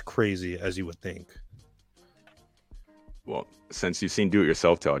as crazy as you would think. Well, since you've seen Do It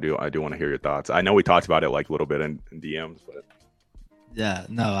Yourself Tale, I do want to hear your thoughts. I know we talked about it like a little bit in DMs, but yeah,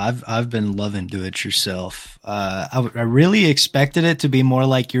 no, I've been loving Do It Yourself. I really expected it to be more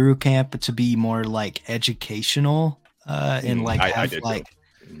like Yuru Camp, but to be more like educational, and like have like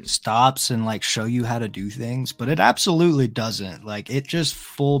stops and like show you how to do things, but it absolutely doesn't. Like it just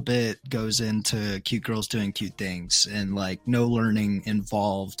full bit goes into cute girls doing cute things and like no learning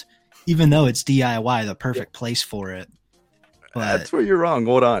involved, even though it's DIY, the perfect place for it. But that's where you're wrong.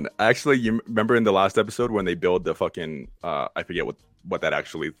 Hold on. Actually, you remember in the last episode when they build the fucking I forget what that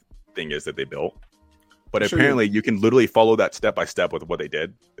actually thing is that they built, but apparently you can literally follow that step by step with what they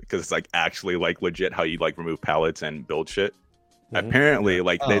did, because it's like actually like legit how you like remove pallets and build shit. Apparently,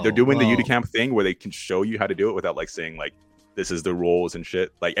 like they're doing the Unicamp thing where they can show you how to do it without like saying like this is the rules and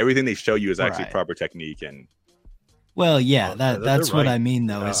shit. Like everything they show you is actually proper technique. And that's what I mean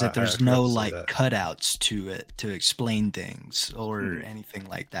though, is that there's no like cutouts to it to explain things or anything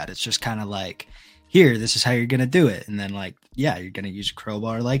like that. It's just kind of like, here, this is how you're gonna do it, and then like, you're gonna use a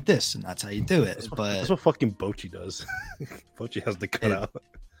crowbar like this, and that's how you do it. That's what fucking Bocchi does. Bocchi has the cutout.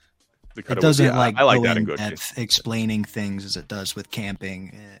 It doesn't I like that in depth explaining things as it does with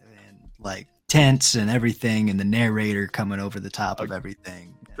camping and like tents and everything, and the narrator coming over the top of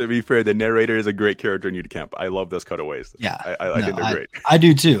everything. To be fair, the narrator is a great character in Unicamp. I love those cutaways. Yeah, I think they're great. I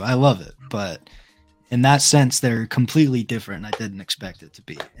do too. I love it, but in that sense, they're completely different. I didn't expect it to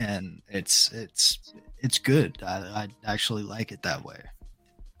be, and it's good. I actually like it that way.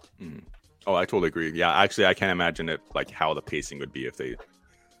 Oh, I totally agree. Yeah, actually, I can't imagine it like how the pacing would be if they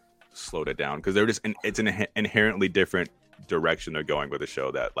slowed it down, because they're just it's an inherently different direction they're going with the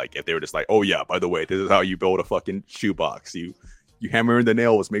show. That like if they were just like, oh yeah, by the way, this is how you build a fucking shoebox. You hammer in the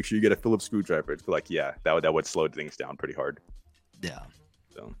nails. Make sure you get a Phillips screwdriver. It's like, yeah, that would slow things down pretty hard. Yeah.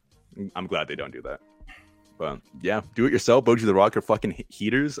 So I'm glad they don't do that. But yeah, Do It Yourself, Bocchi the Rock are fucking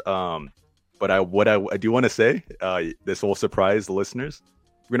heaters. But what I do want to say, this will surprise the listeners.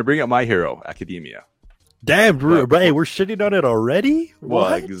 We're gonna bring up My Hero Academia. Damn, Ray, we're shitting on it already?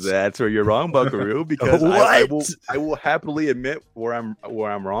 What? Well, that's where you're wrong, Buckaroo. Because I will happily admit where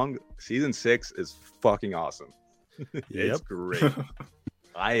I'm wrong. Season 6 is fucking awesome. It's great.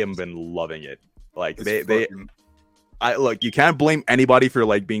 I have been loving it. Like look, you can't blame anybody for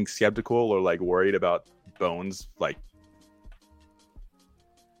like being skeptical or like worried about Bones. Like,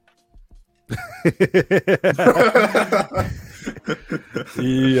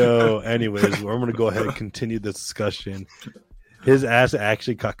 Yo, anyways, I'm gonna go ahead and continue this discussion. His ass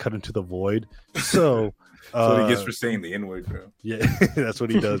actually got cut into the void. So that's what he gets for saying the N-word, bro. Yeah, that's what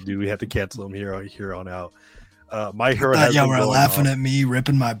he does, dude. We have to cancel him here on out. My Hero. Y'all were laughing at me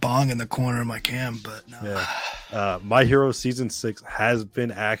ripping my bong in the corner of my cam, but no. Yeah. My Hero season 6 has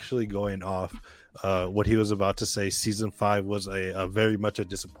been actually going off. What he was about to say, season 5 was a very much a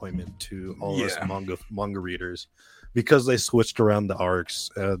disappointment to all us manga readers because they switched around the arcs.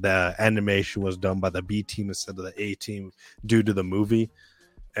 The animation was done by the B team instead of the A team due to the movie.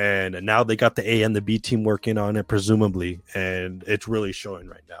 And now they got the A and the B team working on it, presumably, and it's really showing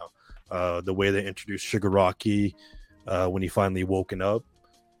right now. The way they introduced Shigaraki when he finally woken up,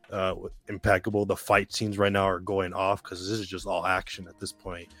 impeccable. The fight scenes right now are going off because this is just all action at this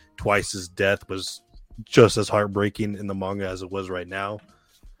point. Twice's death was just as heartbreaking in the manga as it was right now.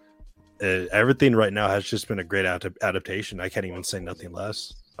 Everything right now has just been a great adaptation. I can't even say nothing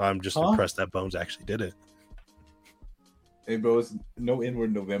less. I'm just impressed that Bones actually did it. Hey, bro, it's no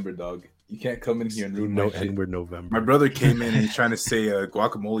N-word November, dog. You can't come in here and ruin no my N-word November. My brother came in and he's trying to say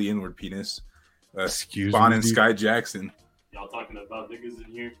guacamole N-word penis. Excuse Spawn me, and dude. Sky Jackson. Y'all talking about niggas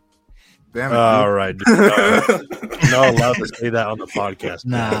in here? Damn it. All right. Dude. Not allowed to say that on the podcast.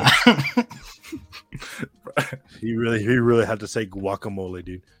 Nah. He really had to say guacamole,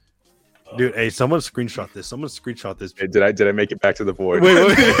 dude. Dude, hey, someone screenshot this. Hey, did I make it back to the void? Wait.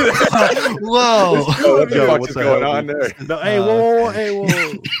 Whoa. What the Yo, fuck what is the going hell, on dude? there? No, hey, whoa.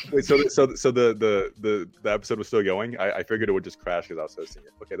 Wait, so the episode was still going? I figured it would just crash because I was hosting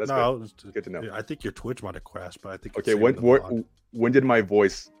it. Okay, that's good. Good to know. I think your Twitch might have crashed, but I think. Okay, when did my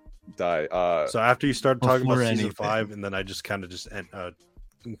voice die? So after you started talking about Before season anything. 5, and then I just kind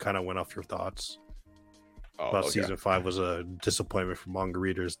of went off your thoughts. Okay. Season 5 was a disappointment for manga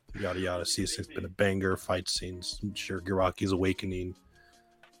readers. Yada yada. Season 6 been a banger. Fight scenes. Shigaraki's awakening.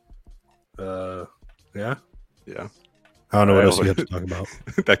 Yeah. Yeah. I don't know what else you have to talk about.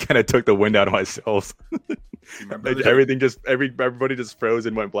 That kind of took the wind out of myself. Remember Like, everybody just froze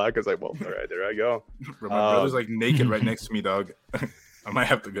and went black. I was like, well, all right, there I go. Bro, my brother's like naked right next to me, dog. I might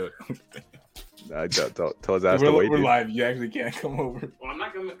have to go. Tell his ass to wait. We're Dude. live. You actually can't come over. Well, I'm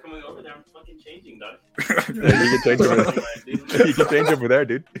not coming over there. I'm fucking changing, dog. Yeah, you can change over. You can change over there,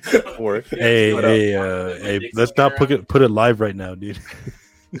 dude. Or Hey, let's not put it live right now, dude.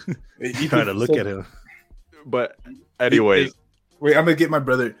 You Trying to look at him. But anyways, Wait, I'm gonna get my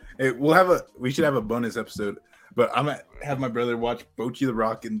brother. Hey, we should have a bonus episode. But I'm gonna have my brother watch Bochi the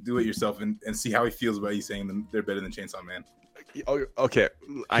Rock and do it yourself and see how he feels about you saying them. They're better than Chainsaw Man. okay,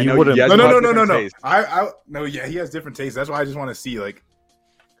 I He know. wouldn't- You guys No. have different tastes. No, yeah, he has different tastes. That's why I just want to see. Like,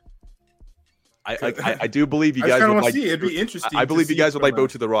 I do believe you I just guys kind of would want to like. see. It'd be interesting. I believe to you guys see would like from,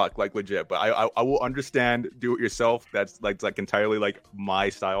 Bochi the Rock, like legit. But I will understand do it yourself. That's like entirely like my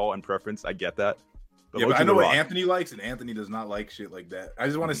style and preference. I get that. Yeah, but Bochi I know the what Rock- Anthony likes, and Anthony does not like shit like that. I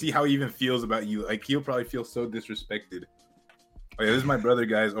just want to see how he even feels about you. Like, he'll probably feel so disrespected. Oh, yeah, this is my brother,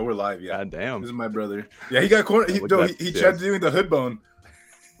 guys. Oh, we're live. Yeah, God damn. this is my brother. Yeah, he got cornered. He Look at that. he tried doing the hood bone.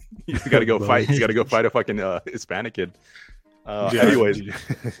 He's got to go fight. He's got to go fight a fucking Hispanic kid. Yeah. Anyways,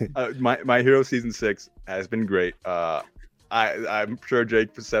 my Hero season 6 has been great. I'm sure Jake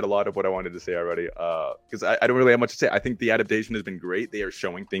said a lot of what I wanted to say already. Because I don't really have much to say. I think the adaptation has been great. They are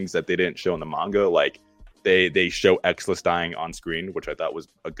showing things that they didn't show in the manga. Like they show Exless dying on screen, which I thought was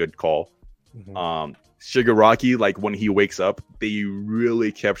a good call. Mhm. Shigaraki, like when he wakes up, they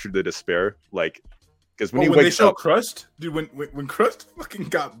really captured the despair. Like because when he When wakes they show up, Crust, dude, when Crust fucking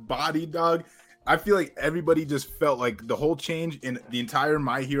got bodied, dog, I feel like everybody just felt like the whole change in the entire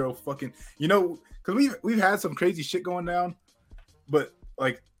My Hero fucking, because we've had some crazy shit going down, but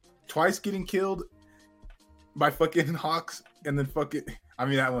like Twice getting killed by fucking Hawks, and then fucking, I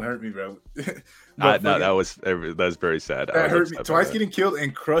mean that one hurt me, bro. But no, fucking- that was very sad. I that was hurt upset me. by Twice that. getting killed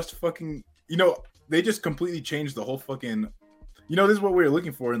and Crust fucking, they just completely changed the whole fucking. This is what we were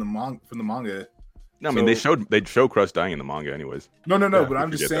looking for in the from the manga. No, I mean So- they show Crust dying in the manga, anyways. No, Yeah, but we I'm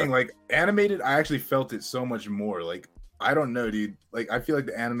just forget saying, that. like, animated, I actually felt it so much more. Like, I don't know, dude. Like, I feel like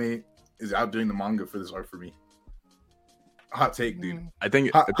the anime is outdoing the manga for this art for me. Hot take, dude. I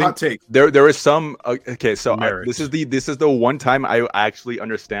think Hot take. there is some okay. So Merit. this is the one time I actually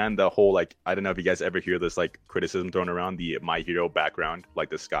understand the whole like I don't know if you guys ever hear this like criticism thrown around the My Hero background, like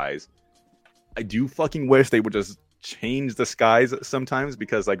the skies. I do fucking wish they would just change the skies sometimes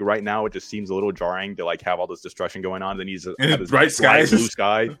because like right now it just seems a little jarring to like have all this destruction going on. Then he's And have this bright skies. blue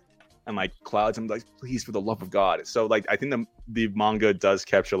sky and like clouds. I'm like, please, for the love of God. So like I think the manga does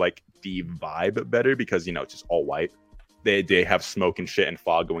capture like the vibe better because it's just all white. They have smoke and shit and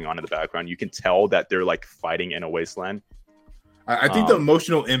fog going on in the background. You can tell that they're like fighting in a wasteland. I think the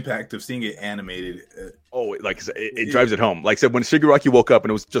emotional impact of seeing it animated. It drives it home. Like I said, when Shigaraki woke up and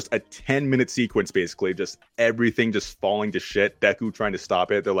it was just a 10-minute sequence, basically, just everything just falling to shit. Deku trying to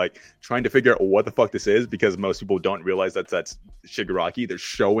stop it. They're like trying to figure out what the fuck this is because most people don't realize that's Shigaraki. They're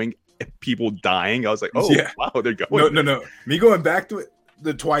showing people dying. I was like, wow, they're going. No. Me going back to it.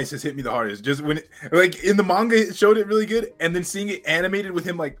 The Twice has hit me the hardest. Just when like in the manga it showed it really good, and then seeing it animated with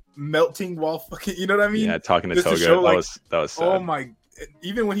him like melting while fucking, you know what I mean? Yeah, talking to just Toga. To show, like, that was sad. Oh my!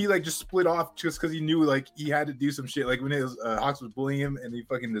 Even when he like just split off just because he knew like he had to do some shit. Like when his Hawks was bullying him, and he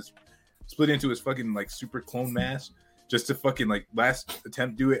fucking just split into his fucking like super clone mass just to fucking like last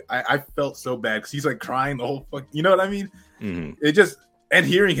attempt do it. I felt so bad because he's like crying the whole fuck. You know what I mean? Mm-hmm. It just, and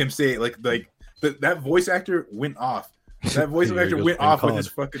hearing him say it that voice actor went off. That voice actor went off with his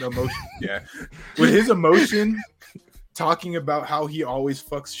fucking emotion. Yeah. With his emotion, talking about how he always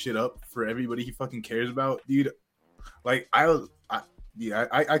fucks shit up for everybody he fucking cares about, dude. Like, I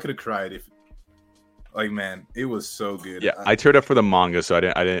could have cried if, like, man, it was so good. Yeah, I teared up for the manga, so I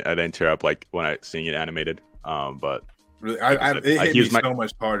didn't tear up like when I seeing it animated. But really, it hit me so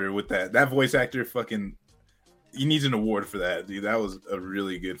much harder with that. That voice actor fucking, he needs an award for that, dude. That was a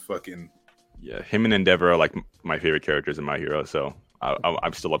really good fucking. Yeah, him and Endeavor are like my favorite characters in My Hero, so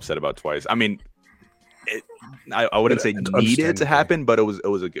I'm still upset about Twice. I mean, I wouldn't say needed to happen, but it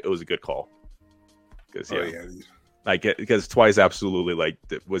was a good call. Because Twice absolutely like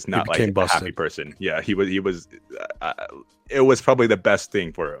was not like a happy person. Yeah, he was. It was probably the best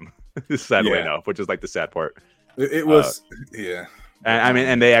thing for him, sadly enough, which is like the sad part. It was, yeah. And I mean,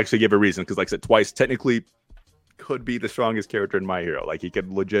 and they actually give a reason because, like I said, Twice technically could be the strongest character in My Hero. Like he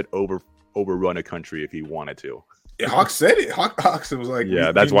could legit overrun a country if he wanted to. Yeah, Hawk said it. Hawk was like,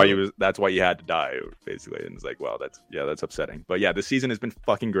 yeah, that's why he had to die basically. And it's like, wow, that's upsetting. But yeah, the season has been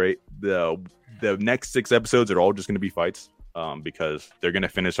fucking great. The next 6 episodes are all just going to be fights, because they're going to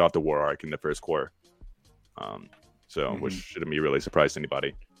finish off the war arc in the first core. Which shouldn't be really surprised to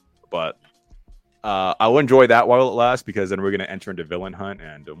anybody. But I will enjoy that while it lasts, because then we're going to enter into Villain Hunt,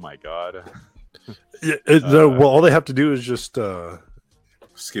 and oh my god. Well, all they have to do is just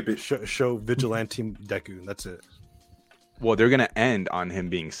skip it. Show Vigilante Deku. That's it. Well, they're gonna end on him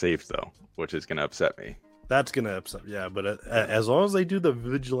being safe though, which is gonna upset me. That's gonna upset. Yeah, but as long as they do the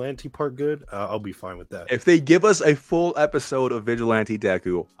Vigilante part good, I'll be fine with that. If they give us a full episode of Vigilante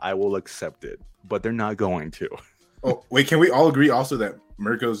Deku, I will accept it. But they're not going to. Oh wait, can we all agree also that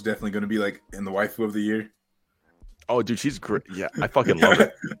Mirko's definitely gonna be like in the waifu of the year? Oh, dude, she's great. Yeah, I fucking love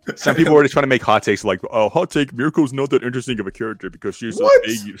it. Some people are just trying to make hot takes like, oh, hot take, Mirko's not that interesting of a character because she's a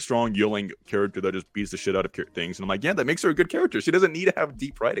big, strong, yelling character that just beats the shit out of things. And I'm like, yeah, that makes her a good character. She doesn't need to have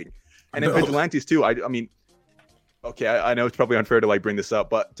deep writing. And in Vigilantes, too, I mean, okay, I know it's probably unfair to like bring this up,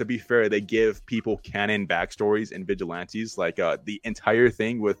 but to be fair, they give people canon backstories in Vigilantes. Like the entire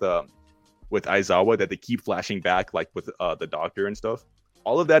thing with Aizawa that they keep flashing back, like with the doctor and stuff.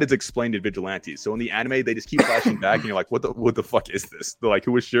 All of that is explained in Vigilantes. So in the anime, they just keep flashing back, and you're like, "What the fuck is this?" They're like,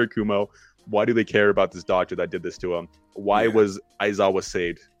 "Who was Shirakumo? Why do they care about this doctor that did this to him? Why was Aizawa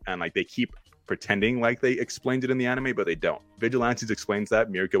saved?" And like they keep pretending like they explained it in the anime, but they don't. Vigilantes explains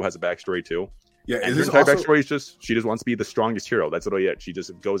that. Mirko has a backstory too. Yeah, and her entire backstory is just she just wants to be the strongest hero. That's literally it. She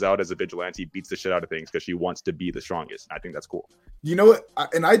just goes out as a vigilante, beats the shit out of things because she wants to be the strongest. I think that's cool. You know what?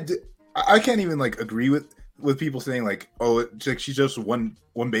 I can't even like agree with people saying like, oh, it's like she's just one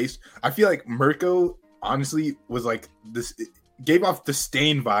base. I feel like Mirko honestly was like this, gave off the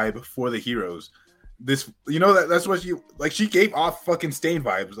Stain vibe for the heroes. This, you know, that's what she gave off fucking Stain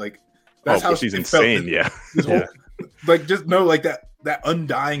vibes. Like that's how she's insane. This whole, like just know like that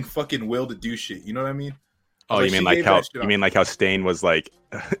undying fucking will to do shit. You know what I mean? Oh, like, you mean like how Stain was like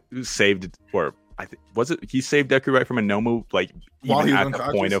saved, or I think was it he saved Deku right from a Nomu, like while even at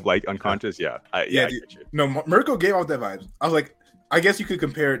the point of like unconscious. Yeah, no, Mirko gave off that vibes. I was like, I guess you could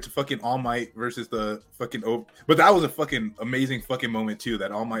compare it to fucking All Might versus the fucking but that was a fucking amazing fucking moment too.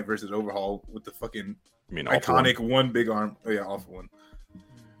 That All Might versus Overhaul with the fucking iconic one big arm. Oh yeah, awful one.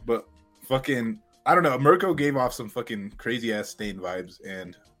 But fucking, I don't know. Mirko gave off some fucking crazy ass Stain vibes,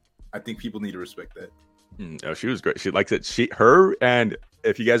 and I think people need to respect that. No, she was great. She likes it. Her, and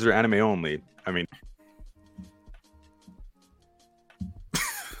if you guys are anime only, I mean.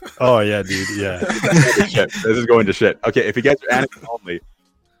 Oh yeah, dude. Yeah. This is going to shit. Okay, if you guys are anime only,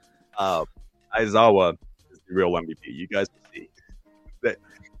 Aizawa is the real MVP. You guys will see that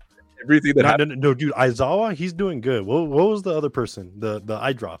everything that happened. No, dude, Aizawa, he's doing good. What was the other person? The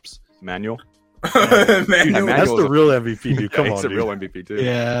eye drops. Manuel. Manuel. That's the real MVP, dude. Come on, he's dude. the real MVP too.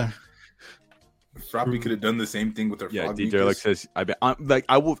 Yeah. Froppy could have done the same thing with her. Yeah, Frog DJ Alex says, I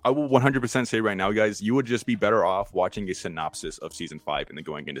will 100% say right now, guys, you would just be better off watching a synopsis of season 5 and then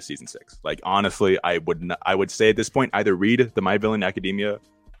going into season 6. Like, honestly, I would say at this point, either read the My Villain Academia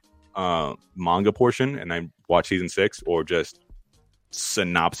manga portion and then watch season 6, or just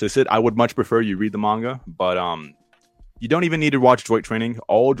synopsis it. I would much prefer you read the manga, but you don't even need to watch Joint Training.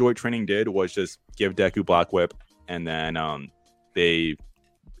 All Joint Training did was just give Deku Black Whip, and then they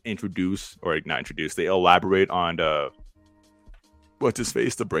they elaborate on what's his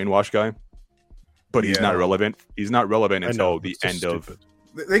face, the brainwash guy, but he's not relevant. He's not relevant until the end of.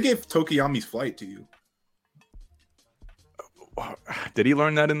 They gave Tokiyami's flight to you. Did he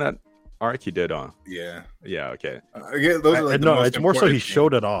learn that in that arc? He did. Yeah. Okay. Those are like no, it's more so he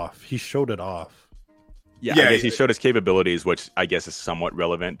showed it off. Yeah, I guess he showed his capabilities, which I guess is somewhat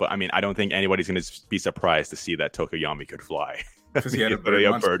relevant. But I mean, I don't think anybody's going to be surprised to see that Tokoyami could fly. Because he had a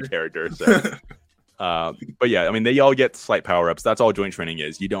bird character. So. But yeah, I mean, they all get slight power ups. That's all Joint Training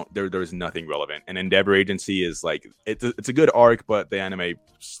is. You don't. There's nothing relevant. And Endeavor Agency is like it's a good arc, but the anime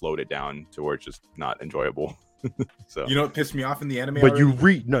slowed it down to where it's just not enjoyable. So you know what pissed me off in the anime? But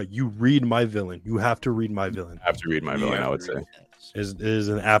already? you read My Villain. You have to read My Villain. I have to read My Villain. I would say it is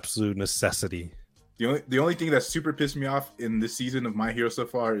an absolute necessity. The only thing that super pissed me off in this season of My Hero so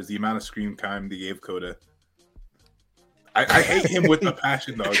far is the amount of screen time they gave Coda. I hate him with a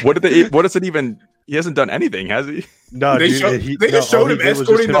passion, though. What does it even? He hasn't done anything, has he? No, they just showed him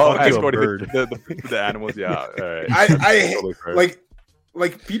escorting the animals. Yeah, all right. I hate,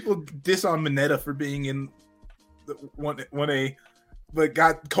 like people diss on Mineta for being in the 1A, but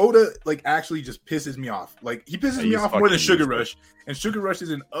God, Coda like actually just pisses me off. Like he pisses me off more than Sugar Rush, and Sugar Rush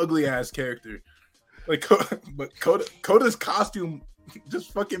is an ugly ass character. Like, but Coda's costume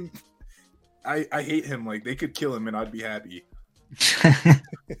just fucking. I hate him. Like they could kill him and I'd be happy.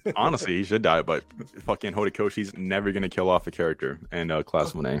 Honestly, he should die, but fucking Horikoshi's never gonna kill off a character in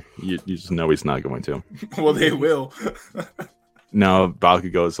Class 1A. You just know he's not going to. Well, they will. No,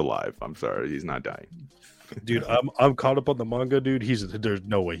 Bakugo's alive. I'm sorry, he's not dying. Dude, I'm caught up on the manga, dude. There's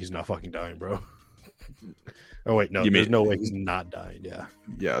no way he's not fucking dying, bro. Oh wait, no, there's no way he's not dying.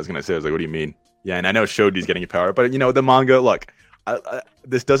 Yeah, I was gonna say, what do you mean? Yeah, and I know Shoji's getting a power, but the manga. Look,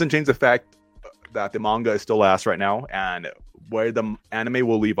 this doesn't change the fact that the manga is still ass right now, and where the anime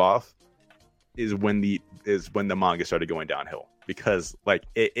will leave off is when the manga started going downhill, because like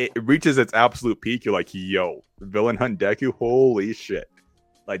it reaches its absolute peak. You're like, yo, Villain Hunt Deku, holy shit!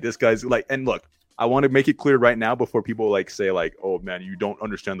 Like this guy's like, and look, I want to make it clear right now before people like say like, oh man, you don't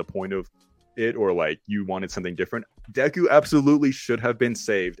understand the point of it, or like you wanted something different. Deku absolutely should have been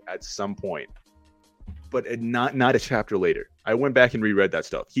saved at some point, but not a chapter later. I went back and reread that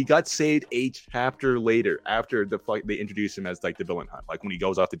stuff. He got saved a chapter later after they introduced him as like the Villain Hunt, like when he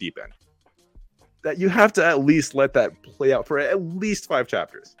goes off the deep end. That you have to at least let that play out for at least 5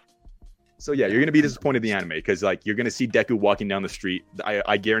 chapters. So yeah, you're gonna be disappointed in the anime because like you're gonna see Deku walking down the street.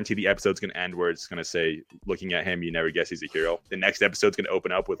 I guarantee the episode's gonna end where it's gonna say, looking at him, you never guess he's a hero. The next episode's gonna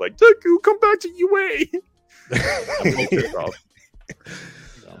open up with like, Deku, come back to UA.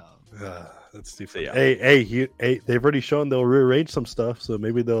 That's too funny. Hey, they've already shown they'll rearrange some stuff, so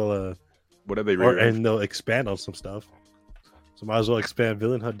maybe they'll what have they rearranged? And they'll expand on some stuff. So might as well expand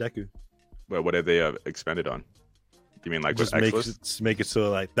Villain Hunt Deku. Well, what have they expanded on? Do you mean like just make it so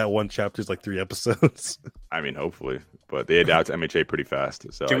like that one chapter is like 3 episodes? I mean, hopefully, but they adapt to MHA pretty fast.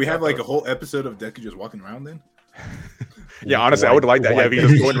 So can we have like a whole episode of Deku just walking around then? Yeah, honestly, I would like that. Yeah, if he's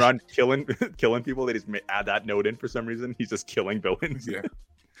just going around killing people. They just add that note in for some reason. He's just killing villains. Yeah.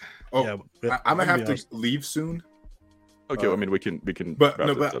 Oh, yeah, I'm gonna have to leave soon. Okay, I mean we can.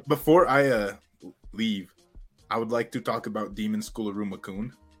 But before I leave, I would like to talk about Demon School of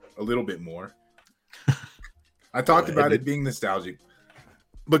Rumakun a little bit more. I talked about it being nostalgic,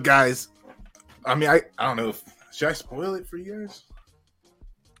 but guys, I mean, I don't know should I spoil it for you guys?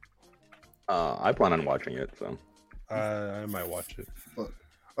 I plan on watching it, so I might watch it.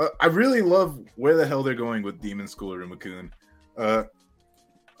 I really love where the hell they're going with Demon School of Rumakun.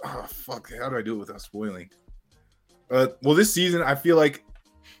 Oh fuck! How do I do it without spoiling? Well, this season I feel like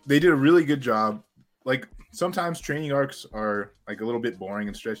they did a really good job. Like sometimes training arcs are like a little bit boring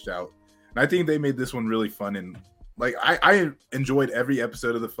and stretched out, and I think they made this one really fun. And like I enjoyed every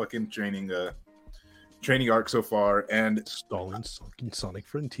episode of the fucking training arc so far. And stalling Sonic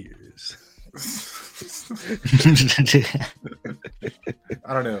Frontiers.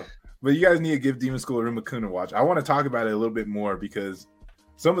 I don't know, but you guys need to give Demon School of Rumakun a watch. I want to talk about it a little bit more because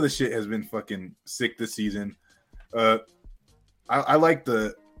some of the shit has been fucking sick this season. I like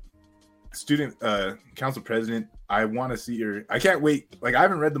the student council president. I want to see her. I can't wait. Like, I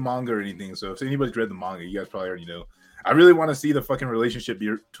haven't read the manga or anything, so if anybody's read the manga, you guys probably already know. I really want to see the fucking relationship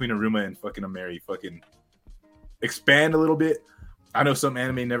between Aruma and fucking Ameri fucking expand a little bit. I know some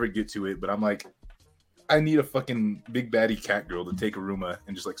anime never get to it, but I'm like, I need a fucking big baddie cat girl to take Aruma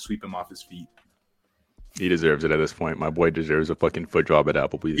and just like sweep him off his feet. He deserves it at this point. My boy deserves a fucking foot job at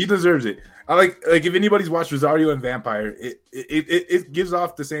Applebee's. He deserves it. I like if anybody's watched Rosario and Vampire, it gives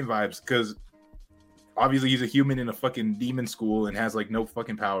off the same vibes because obviously he's a human in a fucking demon school and has like no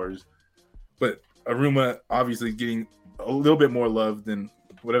fucking powers. But Aruma obviously getting a little bit more love than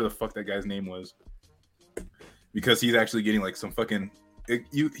whatever the fuck that guy's name was. Because he's actually getting like some fucking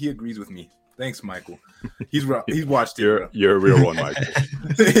he agrees with me. Thanks, Michael. He's watched it. You're a real one, Michael.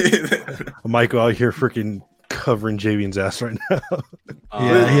 Michael out here freaking covering Javian's ass right now.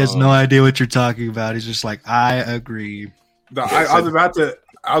 Yeah, he has no idea what you're talking about. He's just like, I agree. No, I was about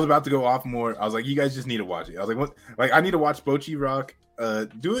to go off more. I was like, you guys just need to watch it. I was like, what? Like, I need to watch Bocchi Rock.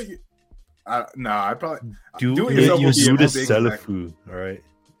 Do it. I probably do it yourself. Yuta Selafu. All right.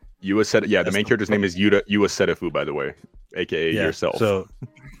 The main character's name is Yuta Selafu, by the way, aka yourself.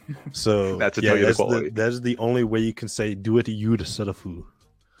 So that's to tell you the quality. That's the only way you can say do it to Yuta Selafu.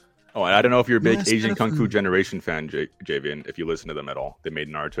 Oh, and I don't know if you're a big Asian Kung Fu Generation fan, Javian, if you listen to them at all. They made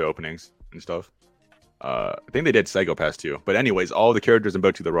Naruto openings and stuff. I think they did Psycho Pass too. But anyways, all the characters in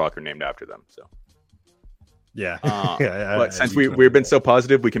Bocchi the Rock are named after them. So yeah. But since we've been so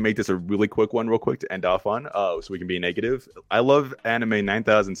positive, we can make this a really quick one real quick to end off on. So we can be negative. I love Anime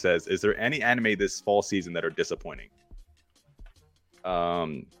 9000 says, is there any anime this fall season that are disappointing? I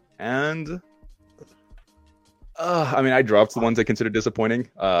mean, I dropped the ones I consider disappointing.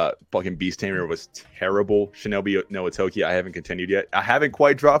 Fucking Beast Tamer was terrible. Shinobi no Otoki, I haven't continued yet. I haven't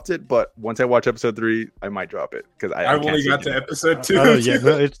quite dropped it, but once I watch episode 3, I might drop it because I only got to episode 2.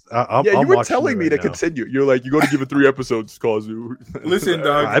 You were telling me to continue. You're like, you got to give it 3 episodes, Kazu. Listen,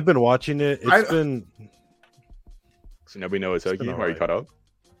 dog. I've been watching it. It's been Shinobi no Otoki. Are you caught up?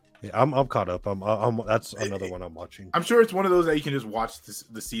 Yeah, I'm caught up. I'm that's another one I'm watching. I'm sure it's one of those that you can just watch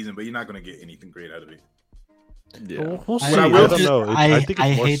the season, but you're not going to get anything great out of it. Yeah, we'll see. I don't know. I think I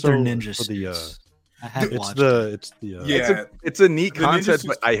it's more hate their so ninja for the, suits. I have watched it. It's a neat The concept, ninja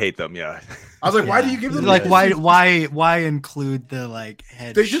but I hate them. Yeah, I was like, why do you give them like that? why include the like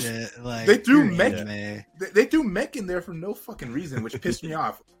head They just- shit? Like they threw you're mech- anime. They threw mech in there for no fucking reason, which pissed me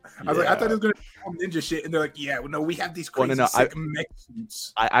off. I was like, I thought it was gonna be ninja shit, and they're like, yeah, well, no, we have these crazy sick mech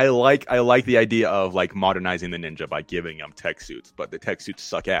suits. I like the idea of like modernizing the ninja by giving them tech suits, but the tech suits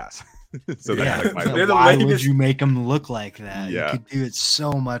suck ass. So that's like my They're the Why would latest- you make them look like that? Yeah. You could do it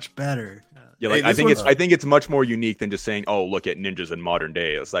so much better. Yeah, like Hey, I think it's much more unique than just saying, "Oh, look at ninjas in modern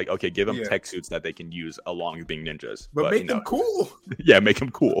day." It's like, okay, give them Yeah. tech suits that they can use along with being ninjas, But make them cool. Yeah, make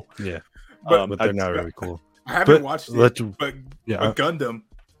them cool. Yeah, But but they're not really cool. I haven't But watched let's- it, but Yeah, Gundam.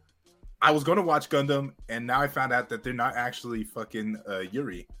 I was gonna watch Gundam, and now I found out that they're not actually fucking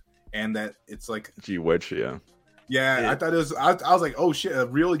Yuri, and that it's like, Gee which, yeah. I thought it was. I was like, oh shit, a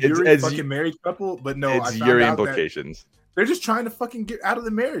real Yuri it's- fucking married couple, but no, I It's found Yuri out that implications. they're just trying to fucking get out of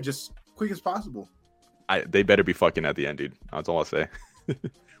the marriage as quick as possible. They better be fucking at the end, dude. That's all I'll say.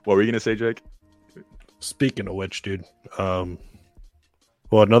 What were you gonna say, Jake? Speaking of which, dude, well,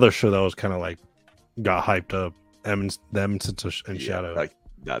 another show that was kind of like got hyped up, them and Shadow. Like,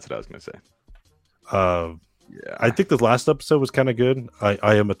 that's what I was gonna say. Yeah, I think the last episode was kind of good.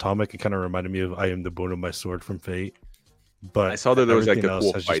 I Am Atomic. It kind of reminded me of I Am the Bone of My Sword from Fate. But I saw that there was like everything a else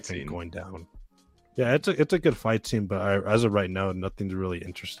cool has fight just been scene. going down. Yeah, it's a good fight scene, but as of right now, nothing's really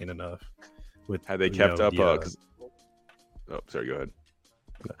interesting enough. With Had they kept up? the, Oh, sorry. Go ahead.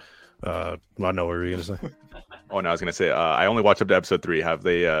 I know what you were gonna say. Oh no, I was gonna say I only watched up to episode 3. Have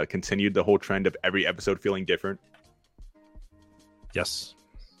they continued the whole trend of every episode feeling different? Yes.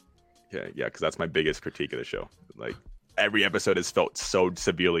 Yeah, because that's my biggest critique of the show. Like every episode has felt so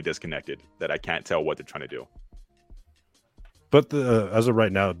severely disconnected that I can't tell what they're trying to do. But as of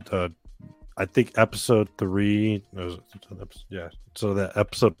right now, I think episode 3, so that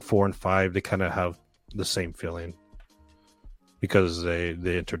episode 4 and 5, they kind of have the same feeling because they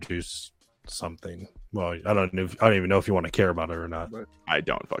introduce something. Well, I don't even know if you want to care about it or not. I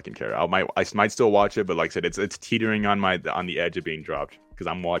don't fucking care. I might still watch it, but like I said, it's teetering on the edge of being dropped because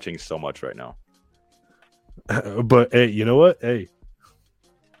I'm watching so much right now. But hey, you know what? Hey,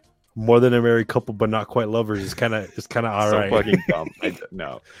 more than a married couple, but not quite lovers is kind of all So right. fucking dumb.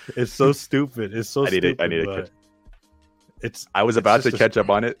 No, It's so stupid. It's so stupid. I need to but I was about to just a- catch up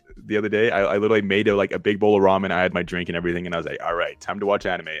on it the other day. I literally made a big bowl of ramen. I had my drink and everything, and I was like, all right, time to watch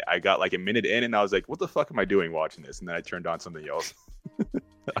anime. I got like a minute in, and I was like, what the fuck am I doing watching this? And then I turned on something else.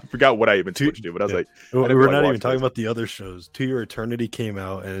 I forgot what I even switched to, but I was like, we're not even talking about the other shows. To Your Eternity came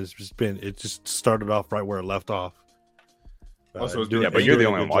out, and it just started off right where it left off. Also, but you're the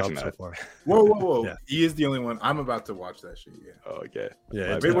only one watching that. So far. Whoa! Yeah. He is the only one. I'm about to watch that shit. Yeah. Oh, okay.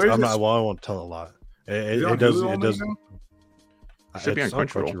 Yeah, Wait, where's I this? won't tell a lot. It on does. Hulu It does. now? It should be on It's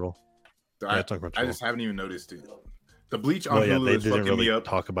Crunchyroll. Yeah, it's on Crunchyroll. I just haven't even noticed it. The Bleach on Well, yeah, Hulu they is didn't fucking me really up.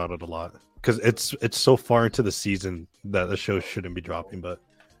 talk about it a lot because it's so far into the season that the show shouldn't be dropping. But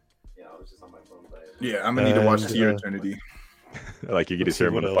Yeah, I was just on my phone. Yeah, I'm gonna need to watch And, To Your uh, Eternity. Like you get to Let's hear see him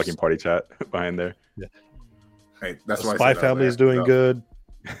in what the else. fucking party chat behind there. Hey, that's why I Spy said Family is that. doing good.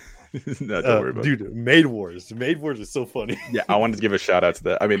 No, don't worry about it. Dude, Maid Wars. Maid Wars is so funny. Yeah, I wanted to give a shout out to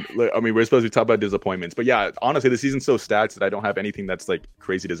that. I mean, we're supposed to talk about disappointments, but yeah, honestly, the season's so stacked that I don't have anything that's like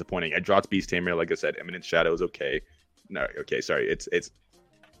crazy disappointing. I dropped Beast Tamer, like I said. Imminent Shadow is okay. No, okay, sorry, it's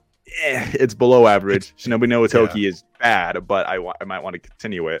below average. Shinobi no Otoki is bad, but I might want to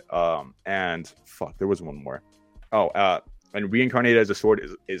continue it. And fuck, there was one more. And Reincarnated as a Sword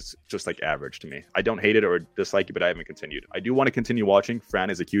is just like average to me. I don't hate it or dislike it, but I haven't continued. I do want to continue watching Fran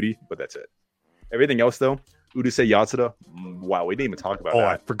is a Cutie, but that's it. Everything else though, Urusei Yatsura. Wow, we didn't even talk about I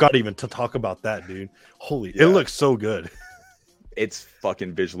that. forgot even to talk about that, dude. Holy, Yeah. it looks so good. It's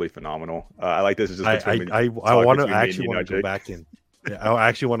fucking visually phenomenal. I like this. Is just I want to actually want to go back in. Yeah, I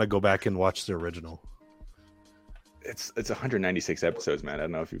actually want to go back and watch the original. It's 196 episodes, man. I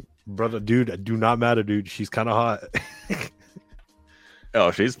don't know if you. Brother, dude, do not matter, dude. She's kind of hot. Oh,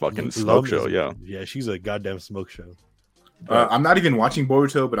 she's fucking smoke show, yeah. Yeah, she's a goddamn smoke show. I'm not even watching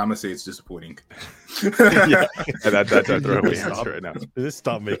Boruto, but I'm gonna say it's disappointing. Yeah, that's a throwaway answer right now. Just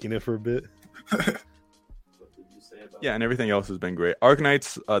stop making it for a bit. What did you say about Yeah, and everything else has been great.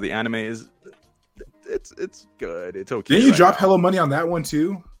 Arknights, the anime is, it's good. It's okay. Didn't you right drop now. hella money on that one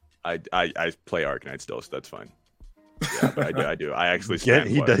too? I play Arknight still, so that's fine. Yeah, but I do. I actually Yeah, spent.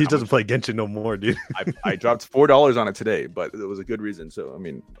 he what, doesn't how play Genshin no more, dude. I dropped $4 on it today, but it was a good reason. So I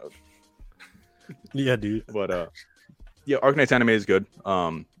mean, Yeah, dude. but yeah, Arknight's anime is good.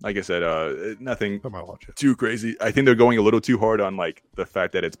 Like I said, nothing I might watch it. too crazy. I think they're going a little too hard on like the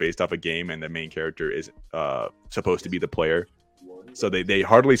fact that it's based off a game and the main character is supposed to be the player. So they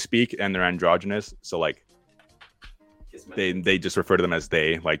hardly speak and they're androgynous. So like they just refer to them as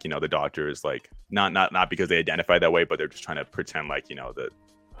they, like, you know, the doctor is like not because they identify that way, but they're just trying to pretend like, you know, the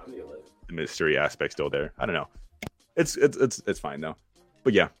mystery aspect still there. I don't know. It's fine though.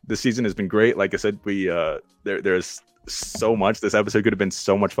 But yeah, this season has been great. Like I said, we there's so much. This episode could have been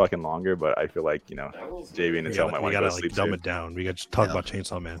so much fucking longer, but I feel like, you know, JV and Intel might want to go to sleep dumb soon. it down. We got to talk about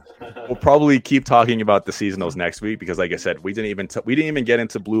Chainsaw Man. We'll probably keep talking about the seasonals next week because, like I said, we didn't even get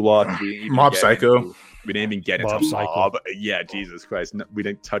into Blue Lock. Mob Psycho. We didn't even get into Mob Psycho. Mob. Yeah, Jesus Christ, no, we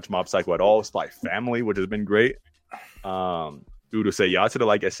didn't touch Mob Psycho at all. Spy Family, which has been great. Urusei Yatsura,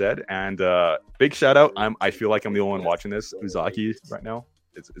 like I said, and big shout out. I feel like I'm the only one watching this. Uzaki right now.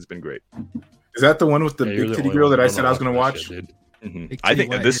 It's been great. Is that the one with the Yeah, you're big the titty only girl one that I don't said know I was gonna about that watch? shit, dude. Mhm. Big I titty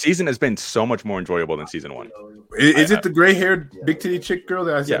think what? this season has been so much more enjoyable than season one. Is it the gray haired big titty chick girl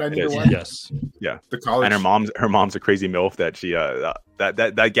that I said Yeah, I need it to is. watch? Yes. The college. And her mom's a crazy milf that she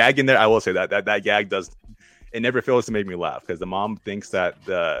that gag in there. I will say that gag does, it never fails to make me laugh because the mom thinks that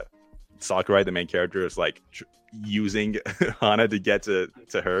the Sakurai, the main character, is like using Hana to get to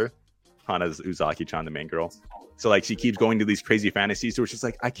her. Hana's Uzaki-chan, the main girl. So like she keeps going to these crazy fantasies where she's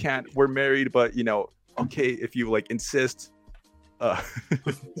like, I can't, we're married, but you know, okay, if you like insist,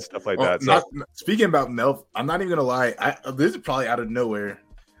 stuff like that. So Speaking about Melf, I'm not even gonna lie. This is probably out of nowhere,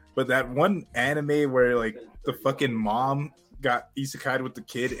 but that one anime where like the fucking mom got isekai'd with the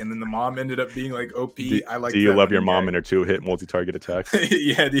kid, and then the mom ended up being like OP. I like. Do you that love your running mom gag. and her 2-hit multi-target attacks?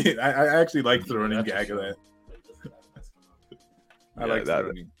 Yeah, dude. I actually like the running gag of that. I Yeah, like that- the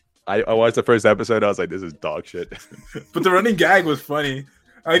running. I watched the first episode. I was like, this is dog shit. But the running gag was funny.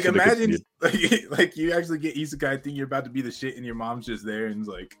 Like, Should've imagine like you actually get isekai, think you're about to be the shit, and your mom's just there and is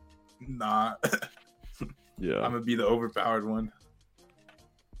like, nah, Yeah. I'm gonna be the overpowered one.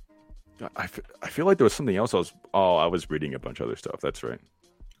 I feel like there was something else. I was reading a bunch of other stuff. That's right.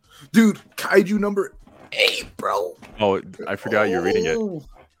 Dude, Kaiju number 8, bro. Oh, I forgot you're reading it. Oh,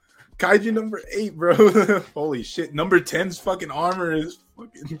 Kaiju number 8, bro. Holy shit. Number 10's fucking armor is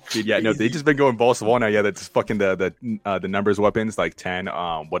fucking Dude, yeah, no, they crazy. just been going balls to the wall now. Yeah, that's fucking the numbers weapons like 10.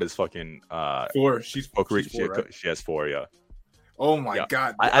 What is fucking 4. She's Okuri? she's 4, right? She has 4. Yeah, Oh my Yeah.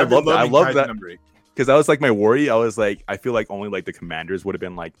 god. I I've been love that. I loving love Kaiju that. number 8. because that was like my worry. I was like, I feel like only like the commanders would have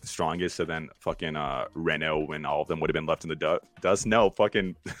been like the strongest, so then fucking Reno and all of them would have been left in the dust. No,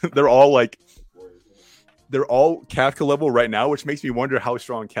 fucking, they're all like, they're all Kafka level right now, which makes me wonder how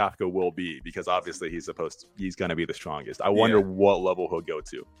strong Kafka will be, because obviously he's gonna be the strongest. I wonder what level he'll go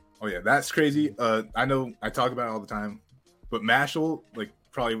to. Oh yeah, that's crazy. I know I talk about it all the time, but Mashle, like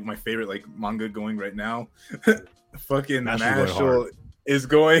probably my favorite like manga going right now. Fucking Mashle is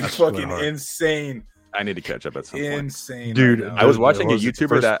going fucking insane. I need to catch up at some point. Insane, dude. Right I was watching a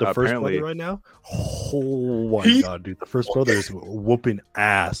YouTuber that the first apparently right now. Oh my god, dude! The first brother is whooping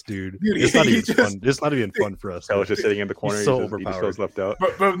ass, dude. It's not even fun. It's not even fun for us. I was just sitting in the corner. He's so he just feels left out.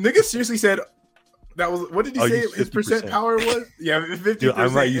 But nigga seriously said that was what did he say? His percent power was? Yeah, 50%. Dude, I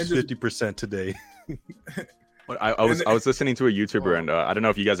might use 50% today. I was listening to a YouTuber and I don't know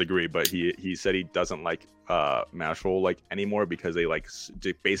if you guys agree, but he said he doesn't like Mashle like anymore because they like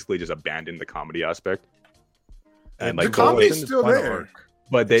basically just abandoned the comedy aspect. And like the comedy's still there,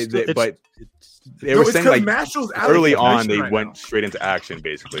 but they were saying like Mashle's early on they went straight into action.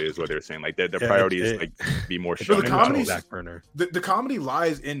 Basically, is what they're saying. Like their priority is like be more shonen. The comedy back burner. The comedy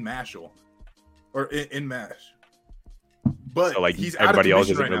lies in Mashle or in Mash, but so, like he's everybody else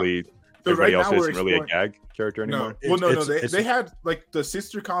isn't right really. So everybody else isn't really a gag character anymore. No. They had like the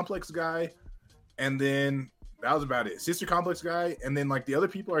Sister Complex guy, and then that was about it. Sister Complex guy, and then like the other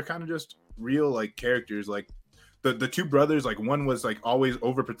people are kind of just real like characters. Like the two brothers, like one was like always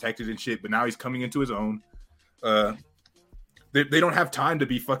overprotected and shit, but now he's coming into his own. They don't have time to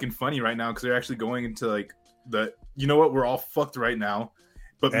be fucking funny right now because they're actually going into like you know what, we're all fucked right now.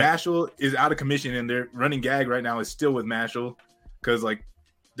 But Mashle is out of commission, and their running gag right now is still with Mashle because like.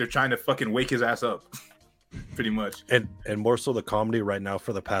 They're trying to fucking wake his ass up, pretty much. And more so, the comedy right now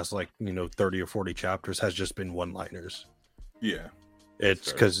for the past 30 or 40 chapters has just been one-liners. Yeah,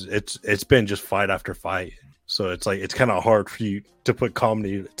 it's because it's been just fight after fight. So it's like it's kind of hard for you to put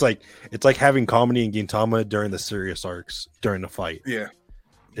comedy. It's like having comedy in Gintama during the serious arcs during the fight. Yeah,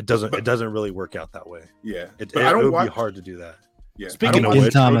 it doesn't really work out that way. Yeah, it would be hard to do that. Yeah, speaking of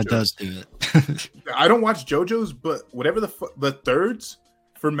which, Gintama does do it. I don't watch JoJo's, but whatever the thirds.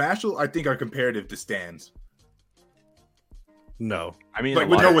 For Mashle, I think are comparative to Stans. No, I mean, like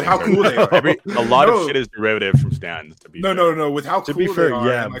with how cool they are. A lot of shit is derivative from Stans. To be fair. No. With how cool they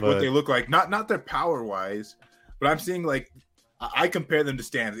are, and like what they look like, not their power wise, but I'm seeing like I compare them to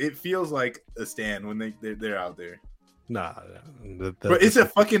Stans. It feels like a Stan when they're out there. Nah, but it's a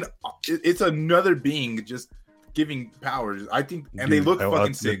fucking it's another being just giving powers. I think, and they look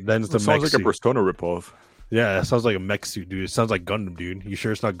fucking sick. Then it sounds like a Persona ripoff. Yeah, it sounds like a mech suit, dude. It sounds like Gundam, dude. You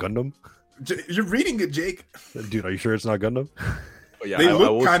sure it's not Gundam? You're reading it, Jake. Dude, are you sure it's not Gundam? Yeah, they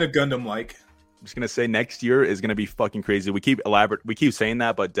look kind of Gundam-like. I'm just gonna say next year is gonna be fucking crazy. We keep saying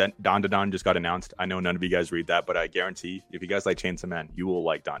that, but Dandadan just got announced. I know none of you guys read that, but I guarantee if you guys like Chainsaw Man, you will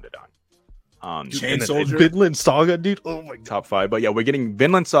like Dandadan. Chain Soldier, Vinland Saga, dude. Oh my god, top 5. But yeah, we're getting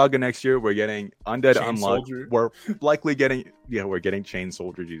Vinland Saga next year. We're getting Undead Unluck. We're likely getting we're getting Chain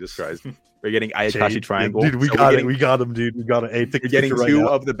Soldier. Jesus Christ, we're getting Ayakashi Triangle. Dude, we got him, dude. We got it. We're getting two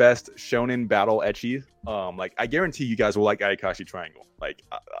of the best shonen battle ecchi. Like I guarantee you guys will like Ayakashi Triangle. Like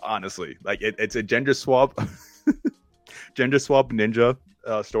honestly, like it's a gender swap, ninja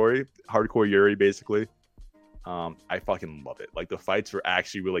story, hardcore Yuri basically. I fucking love it. Like the fights are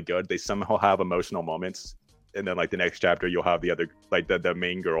actually really good. They somehow have emotional moments, and then like the next chapter you'll have the other like the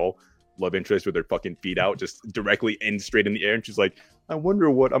main girl love interest with her fucking feet out just directly straight in the air, and she's like, I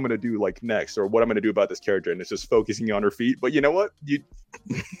wonder what I'm gonna do like next, or what I'm gonna do about this character, and it's just focusing on her feet. But you know what,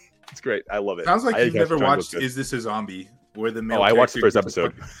 it's great. I love it. Sounds like you've never watched Is This a Zombie, where the male I watched the first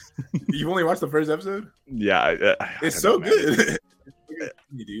episode. You've only watched the first episode? Yeah, it's so good.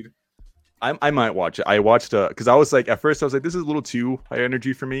 Dude, I might watch it. I watched because I was like, at first I was like, this is a little too high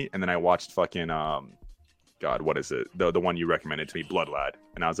energy for me, and then I watched fucking God, what is it? The one you recommended to me, Blood Lad,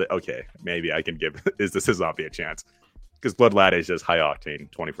 and I was like, okay, maybe I can give Is This a Zombie a chance, because Blood Lad is just high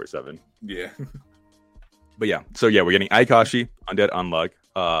octane 24/7. Yeah. But yeah, so yeah, we're getting Ayakashi, Undead Unluck,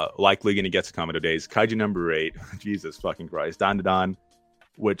 likely gonna get to Komodo Days, Kaiju number 8, Jesus fucking Christ, Dandadan,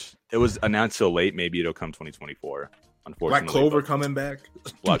 which it was announced so late, maybe it'll come 2024. Unfortunately, Black Clover coming back.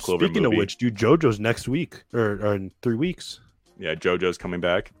 Black Clover. Speaking of which, dude, JoJo's next week or in 3 weeks. Yeah, JoJo's coming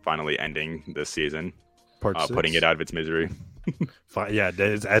back, finally ending this season, Part 6. Putting it out of its misery. Yeah,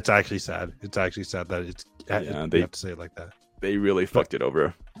 it's actually sad. It's actually sad that it's. Yeah, they have to say it like that. They really fucked it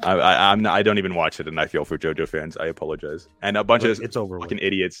over. I don't even watch it, and I feel for JoJo fans. I apologize. And a bunch of fucking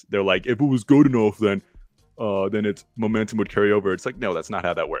idiots. They're like, if it was good enough, then its momentum would carry over. It's like, no, that's not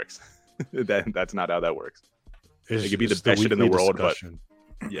how that works. That's not how that works. It could be the best shit in the world, but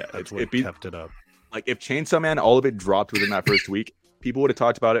yeah, it kept it up. Like if Chainsaw Man, all of it dropped within that first week, people would have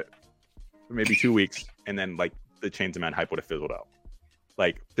talked about it for maybe 2 weeks, and then like the Chainsaw Man hype would have fizzled out.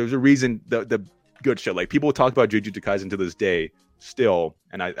 Like there's a reason the good shit. Like people talk about Jujutsu Kaisen to this day still,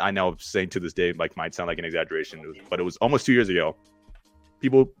 and I know saying to this day like might sound like an exaggeration, but it was almost 2 years ago.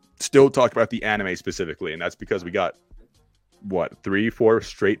 People still talk about the anime specifically, and that's because we got 3-4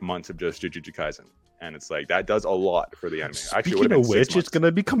 straight months of just Jujutsu Kaisen, and it's like that does a lot for the anime. Actually, Speaking of which, it's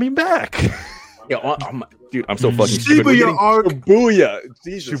gonna be coming back. Yeah, dude, I'm so fucking Shibuya arc. Shibuya,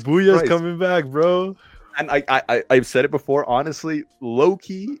 Jesus Shibuya's Christ. coming back, bro. And I've said it before. Honestly, low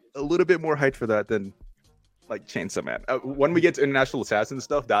key, a little bit more hyped for that than like Chainsaw Man. When we get to International Assassin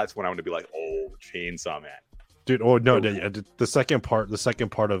stuff, that's when I'm gonna be like, oh, Chainsaw Man, dude. Oh no, the second part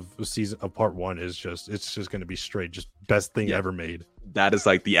of season of part 1 is just gonna be straight, just best thing ever made. That is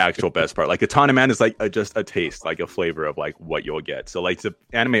like the actual best part. Like Katana Man is like just a taste, like a flavor of like what you'll get. So like the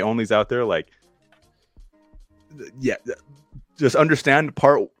anime onlys out there, like. Yeah, just understand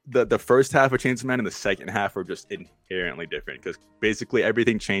the first half of Chainsaw Man and the second half are just inherently different because basically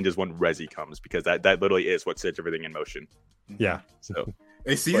everything changes when Rezi comes because that literally is what sets everything in motion. Yeah. So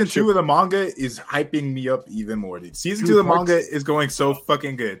hey, season 2 of the manga is hyping me up even more, dude. Season 2 of the manga is going so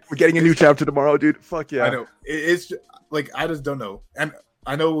fucking good. We're getting a new chapter tomorrow, dude. Fuck yeah. I know. It's like I just don't know. And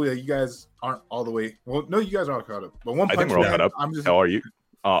I know you guys aren't all the way. Well, no, you guys are all caught up. But I think we're all caught up. How are you?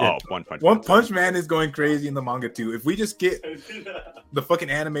 Oh, One Punch Man is going crazy in the manga too. If we just get the fucking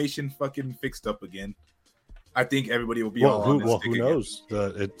animation fucking fixed up again, I think everybody will be all on this. Well, who knows?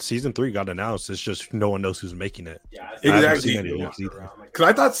 Season 3 got announced. It's just no one knows who's making it. Yeah, exactly. Because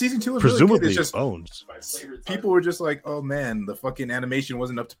I thought season 2 was presumably really good. It's just Bones. People were just like, "Oh man, the fucking animation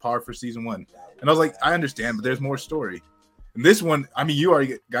wasn't up to par for season 1," and I was like, "I understand, but there's more story." And this one, I mean, you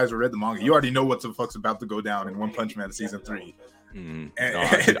already guys read the manga. You already know what the fuck's about to go down in One Punch Man season 3. Dude,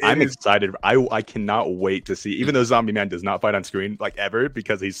 I'm excited. I cannot wait to see. Even though Zombie Man does not fight on screen like ever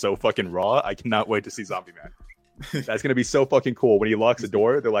because he's so fucking raw, I cannot wait to see Zombie Man. That's gonna be so fucking cool. When he locks the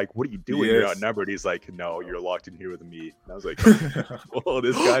door, they're like, "What are you doing? You're outnumbered." He's like, "No, you're locked in here with me." And I was like, "Oh,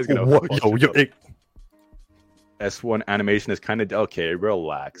 this guy's gonna." S1 animation is kind of okay.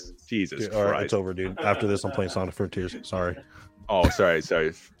 Relax, Jesus Christ. All right, it's over, dude. After this, I'm playing Sonic Frontiers. Sorry. Oh, sorry.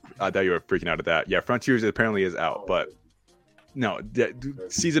 I thought you were freaking out at that. Yeah, Frontiers apparently is out, but. No,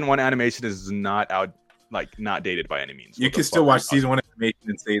 season 1 animation is not out, like not dated by any means. You can still watch season 1 animation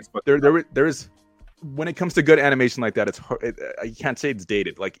and say it's. But there is, when it comes to good animation like that, it's hard. You can't say it's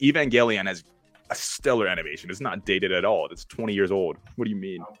dated. Like Evangelion has a stellar animation. It's not dated at all. It's 20 years old. What do you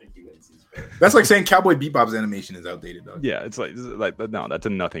mean? That's like saying Cowboy Bebop's animation is outdated, though. Yeah, it's like no, that's a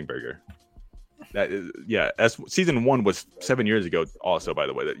nothing burger. That is, yeah. Season 1 was 7 years ago. Also, by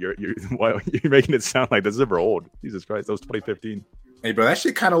the way, that you're making it sound like this is ever old. Jesus Christ, that was 2015. Hey, bro, that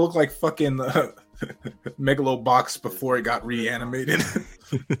shit kind of looked like fucking Megalobox before it got reanimated.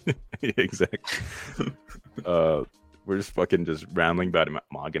 Yeah, exactly. We're just fucking just rambling about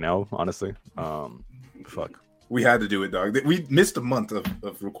manga now. Honestly, fuck. We had to do it, dog. We missed a month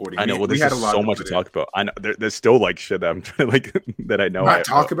of recording. I know. Well, there's had a lot so much to talk about. I know there's still like shit that I'm trying that I know.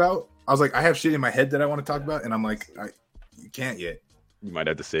 Talk about. I was like, I have shit in my head that I want to talk about, and I'm like, you can't yet. You might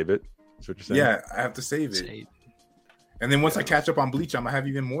have to save it. That's what you're saying. Yeah, I have to save it. And then once I catch up on Bleach, I'm gonna have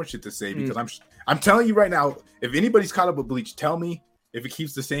even more shit to say because I'm telling you right now, if anybody's caught up with Bleach, tell me if it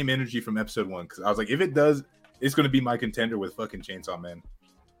keeps the same energy from episode 1. Because I was like, if it does, it's gonna be my contender with fucking Chainsaw Man.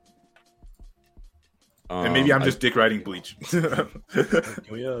 And maybe I'm just dick riding Bleach. Yeah,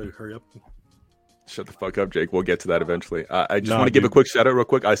 hurry up. Shut the fuck up, Jake. We'll get to that eventually. I just want to give a quick shout out real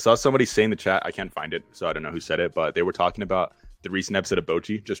quick. I saw somebody say in the chat, I can't find it, so I don't know who said it, but they were talking about the recent episode of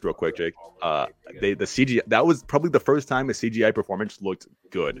Bocchi. Just real quick, Jake. The CGI, that was probably the first time a CGI performance looked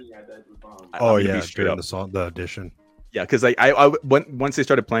good. Oh yeah, straight up the audition. Yeah, because once they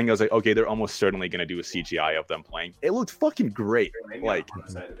started playing, I was like, okay, they're almost certainly gonna do a CGI of them playing. It looked fucking great. Like,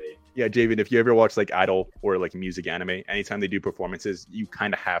 yeah, Javen, if you ever watch like Idol or like music anime, anytime they do performances, you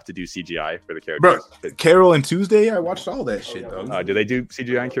kind of have to do CGI for the characters. Bro, Carol and Tuesday, I watched all that shit though. Do they do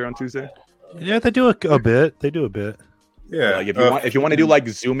CGI in Carol on Tuesday? Yeah, they do a bit. They do a bit. Yeah, like if you want to do like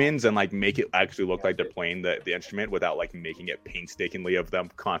zoom ins and like make it actually look like they're playing the instrument without like making it painstakingly of them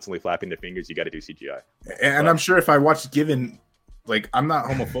constantly flapping their fingers, you got to do CGI. And I'm sure if I watched Given, like I'm not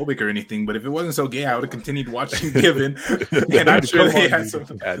homophobic or anything, but if it wasn't so gay, I would have continued watching Given. And I'm sure they had some.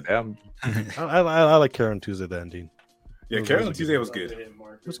 I like Carol and Tuesday, the ending. Yeah, Carol and Tuesday was good. It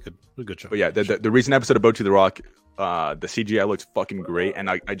was good. It was a good show. But yeah, the recent episode of Bocchi the Rock, the CGI looks fucking great, and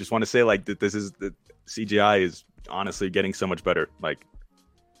I just want to say like that this is the CGI is honestly getting so much better. Like,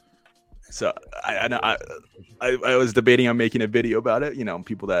 so I was debating on making a video about it. You know,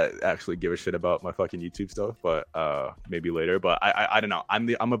 people that actually give a shit about my fucking YouTube stuff, but maybe later. But I don't know.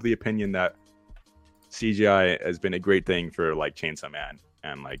 I'm of the opinion that CGI has been a great thing for like Chainsaw Man,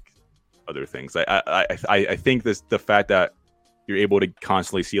 and like other things. I think the fact that you're able to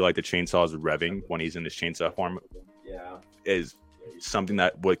constantly see like the chainsaws revving when he's in his chainsaw form is something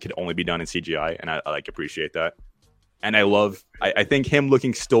that could only be done in CGI, and I like appreciate that. And I think him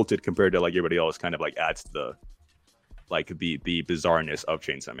looking stilted compared to like everybody else kind of like adds to the bizarreness of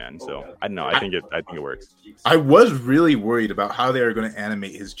Chainsaw Man. So I don't know. I think it works. I was really worried about how they were going to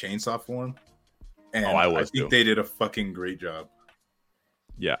animate his chainsaw form, and I think they did a fucking great job.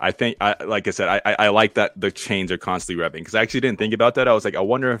 Yeah, I think like I said, I like that the chains are constantly revving, because I actually didn't think about that. I was like, I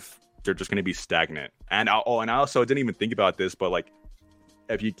wonder if they're just going to be stagnant. And I also didn't even think about this, but like,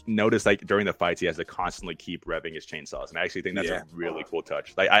 if you notice, like during the fights, he has to constantly keep revving his chainsaws, and I actually think that's a really cool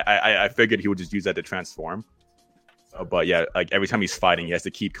touch. Like I figured he would just use that to transform, but yeah, like every time he's fighting, he has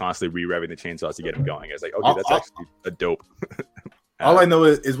to keep constantly re-revving the chainsaws to get him going. It's like, okay, that's actually a dope. All I know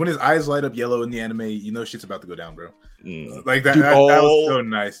is when his eyes light up yellow in the anime, you know shit's about to go down, bro. Like that, that was so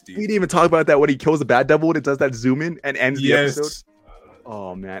nice, dude. We didn't even talk about that when he kills the Bad Devil and it does that zoom in and ends the episode.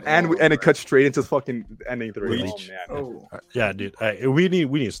 Oh man, and it cuts straight into fucking ending 3. Oh man. Yeah, dude. We need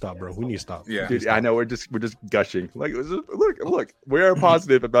to stop, bro. We need to stop. Yeah, dude. I know we're just gushing. Like, look, we are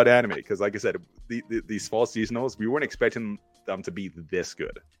positive about anime because, like I said, these fall seasonals, we weren't expecting them to be this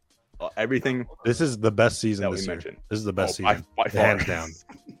good. Everything. This is the best season that this we year. mentioned. This is the best season, by far, hands down.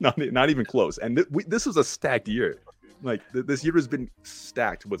 not even close. And this was a stacked year. Like this year has been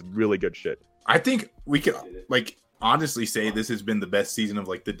stacked with really good shit. I think we can honestly say this has been the best season of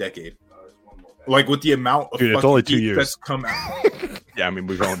like the decade. Like with the amount of it's only 2 years that's come out. Yeah, I mean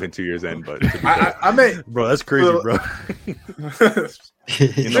we've only been 2 years in, but I mean, bro, that's crazy, bro.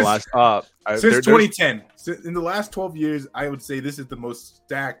 In the last since 2010, in the last 12 years, I would say this is the most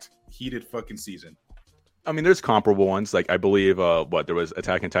stacked, heated fucking season. I mean, there's comparable ones. Like I believe, there was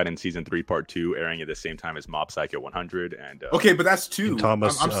Attack on Titan season 3 part 2 airing at the same time as Mob Psycho 100, and okay, but that's 2.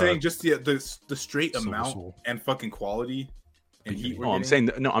 Thomas, I'm saying just the straight amount Soul. And fucking quality and heat. I'm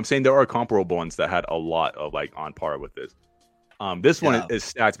saying there are comparable ones that had a lot of like on par with this. This one is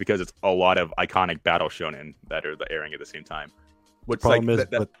stacked because it's a lot of iconic battle shonen that are airing at the same time. The problem is,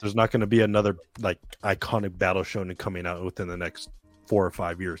 but there's not going to be another like iconic battle shonen coming out within the next 4 or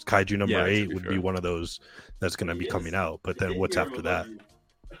 5 years. Kaiju number 8 would be one of those that's going to be coming out. But then what's after that?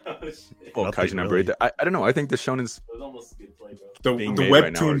 Kaiju number 8. I don't know. I think the shonen's the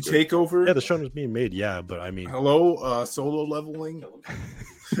webtoon takeover. Yeah, the shonen's being made. Yeah, but I mean, hello, solo leveling.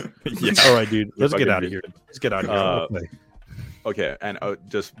 Yeah. All right, dude. Let's get out of here. Let's get out of here. Okay, and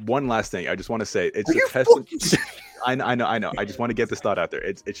just one last thing. I just want to say it's a testament. I know. I just want to get this thought out there.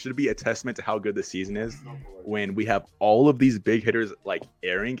 It should be a testament to how good the season is when we have all of these big hitters like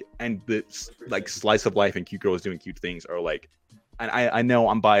airing, and the like slice of life and cute girls doing cute things are like. And I know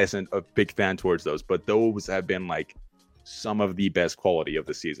I'm biased and a big fan towards those, but those have been like some of the best quality of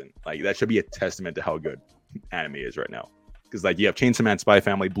the season. Like that should be a testament to how good anime is right now. Because like you have Chainsaw Man, Spy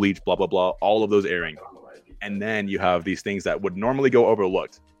Family, Bleach, blah blah blah, all of those airing. And then you have these things that would normally go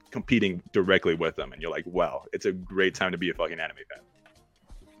overlooked competing directly with them. And you're like, wow, it's a great time to be a fucking anime fan.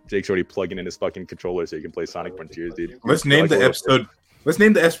 Jake's already plugging in his fucking controller so you can play Sonic Frontiers, dude. Let's name the episode. Let's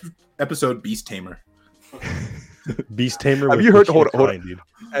name the episode Beast Tamer. Beast Tamer. Have you heard? Hold on. Dude.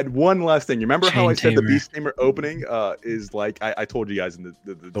 And one last thing. You remember how I said the Beast Tamer opening is like I told you guys in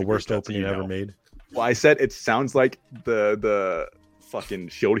the worst opening ever made? Well, I said it sounds like the fucking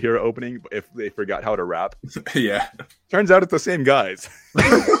Shield Hero opening if they forgot how to rap. Yeah. Turns out it's the same guys.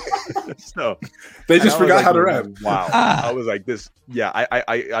 So they just forgot how to rap. Wow. I was like this. Yeah.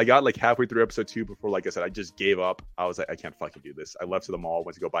 I got like halfway through episode 2 before, like I said, I just gave up. I was like, I can't fucking do this. I left to the mall,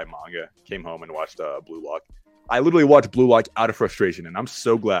 went to go buy manga, came home and watched Blue Lock. I literally watched Blue Lock out of frustration, and I'm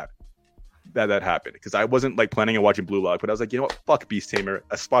so glad that happened because I wasn't like planning on watching Blue Lock, but I was like, you know what? Fuck Beast Tamer.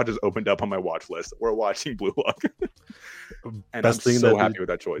 A spot just opened up on my watch list. We're watching Blue Lock. And I'm so happy with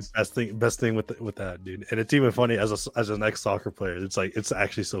that choice. Best thing with that, dude. And it's even funny as an ex-soccer player. It's like it's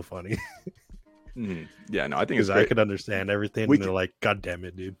actually so funny. Mm-hmm. Yeah, no, I think it's great. I could understand everything. And they're like, God damn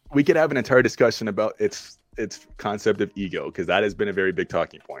it, dude. We could have an entire discussion about its concept of ego because that has been a very big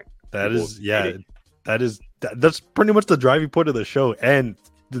talking point. That's pretty much the driving point of the show and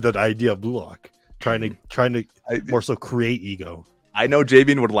the idea of Blue Lock. Trying to more so create ego. I know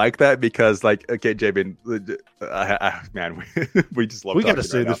Jabin would like that because, like, okay, Jabin, man, we just love. We got to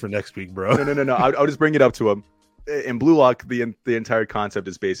save this for next week, bro. No. I'll just bring it up to him. In Blue Lock, the entire concept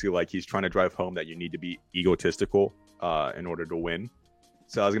is basically like he's trying to drive home that you need to be egotistical in order to win.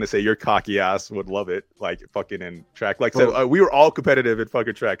 So I was gonna say your cocky ass would love it, like fucking in track. Like, so we were all competitive in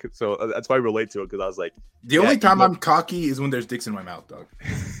fucking track, so that's why I relate to it because I was like, the only time I'm cocky is when there's dicks in my mouth, dog.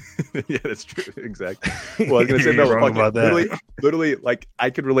 Yeah, that's true. Exactly. Well, I was gonna say You're no. wrong about that. Literally, like I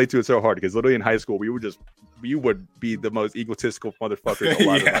could relate to it so hard because literally in high school we would be the most egotistical motherfuckers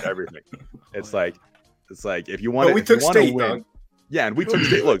alive about everything. It's like if you want to, we took state, win, dog. yeah, and we took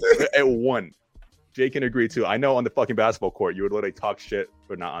state. Look, at one, Jake can agree too. I know on the fucking basketball court, you would literally talk shit,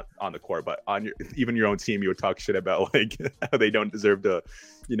 or not on the court, but on even your own team, you would talk shit about like how they don't deserve to,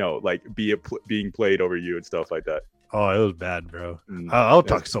 like being played over you and stuff like that. Oh, it was bad, bro. I'll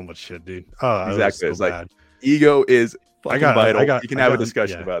talk so much shit, dude. Oh, exactly. So it's bad. Like ego is fucking vital. You can have a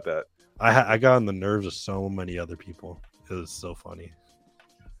discussion yeah. about that. I got on the nerves of so many other people. It was so funny.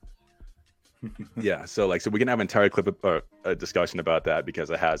 Yeah, so we can have an entire clip of a discussion about that because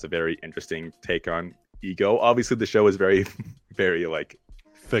it has a very interesting take on ego. Obviously, the show is very, very like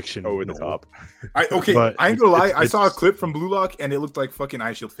fiction over the top. I ain't gonna lie. I saw a clip from Blue Lock and it looked like fucking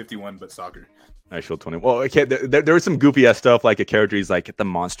Ice Shield 51, but soccer. Ice Shield 20. Well, okay, there was some goofy ass stuff like a character is like the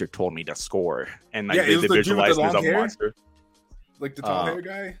monster told me to score, and like they visualize there's a monster, like the tall hair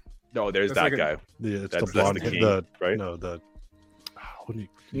guy. No, there's That's that guy. Yeah, it's That's the blonde, the king, right? No, the. What do you?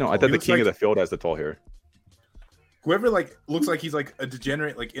 No, I thought the king of the field has the tall hair. Whoever like looks like he's like a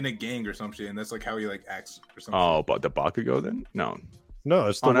degenerate, like in a gang or some shit, and that's like how he like acts or something. Oh, but the Bakugo then? No,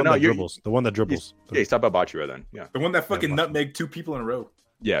 it's the one that dribbles. The one that dribbles. Yeah, he's talking about Bachira then. Yeah, the one that fucking nutmegged 2 people in a row.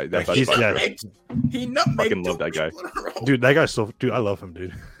 Yeah, that's he nutmegged. Fucking love that guy, dude. That guy's so dude. I love him,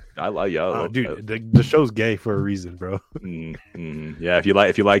 dude. Dude, the show's gay for a reason, bro. Yeah, if you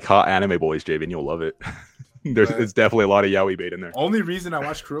like hot anime boys, Javen, you'll love it. It's definitely a lot of yaoi bait in there. Only reason I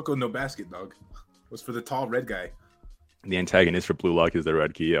watched Kuroko no Basket, dog, was for the tall red guy. The antagonist for Blue Lock is the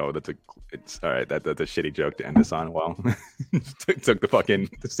red key. Oh, it's all right. That's a shitty joke to end this on. Wow, took the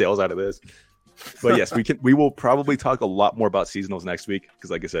sales out of this. But yes, we will probably talk a lot more about seasonals next week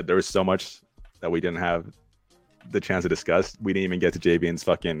because, like I said, there was so much that we didn't have the chance to discuss. We didn't even get to JVN's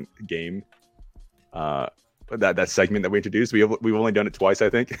fucking game. That segment that we introduced. We've only done it twice,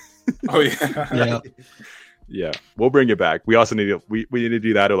 I think. Oh yeah. Yeah, we'll bring it back. We also need to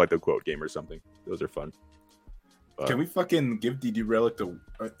do that or like the quote game or something. Those are fun. Can we fucking give DD Relic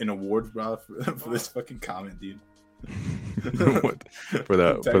an award, bro, for this fucking comment, dude? for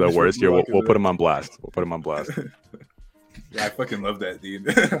the worst year, we'll put him on blast. Yeah, I fucking love that, dude.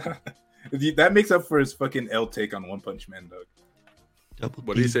 That makes up for his fucking L take on One Punch Man, dog.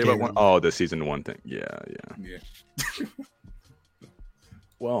 What did he say about one? Oh, the season 1 thing. Yeah.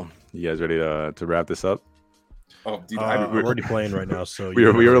 Well, you guys ready to wrap this up? Oh, dude, I'm already playing right now, so we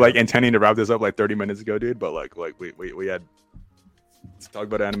were like intending to wrap this up like 30 minutes ago, dude. But like we had to talk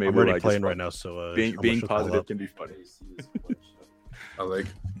about anime. I'm already playing right now, so being positive can be funny. I like.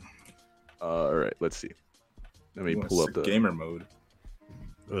 All right, let's see. Let me pull up the gamer mode.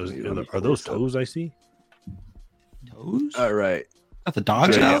 Are those toes I see? Toes? All right. Got the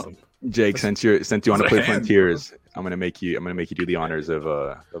dogs out. Jake, since you want to play Frontiers, I'm gonna make you do the honors of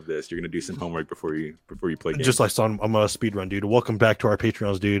this. You're gonna do some homework before you play games. Just like son, I'm gonna speed run, dude. Welcome back to our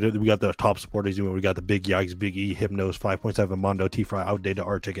Patreons, dude. We got the top supporters. We got the Big Yikes, Big E, Hypnos, 5.7, Mondo, T-Fry, Outdated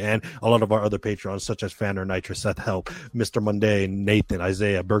Arctic, and a lot of our other Patreons such as Fanner, Nitra, Seth Help, Mr. Mundane, Nathan,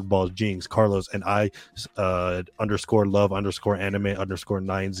 Isaiah, Bergballs, Jinx, Carlos, and I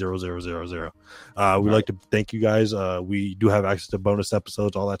 _love_anime_900000. We'd like to thank you guys. We do have access to bonus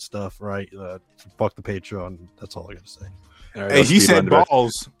episodes, all that stuff, right? Fuck the Patreon. That's all I gotta say. Right, hey, he said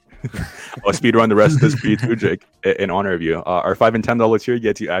balls. I'll speed run the rest of this for you too, Jake, in honor of you. Our $5 and $10 tier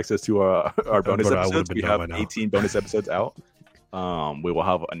gets you access to our bonus episodes. We have 18 bonus episodes out. We will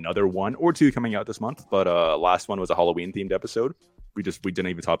have another 1 or 2 coming out this month, but last one was a Halloween themed episode. We didn't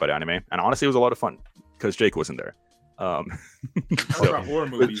even talk about anime, and honestly, it was a lot of fun because Jake wasn't there. About horror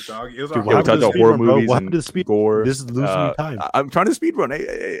movies, dog. It was we talked about horror movies and gore. This is losing me time. I'm trying to speed run.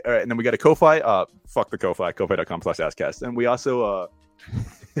 Hey. All right, and then we got a Ko-Fi. Fuck the Ko-Fi. Ko-Fi.com/Askcast. And we also,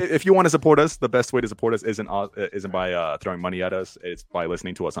 if you want to support us, the best way to support us isn't by throwing money at us. It's by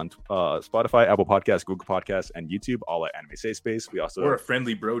listening to us on Spotify, Apple Podcasts, Google Podcasts, and YouTube, all at Anime Safe Space. Or a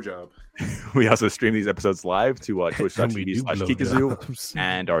friendly bro job. We also stream these episodes live to twitch.tv/Kikazu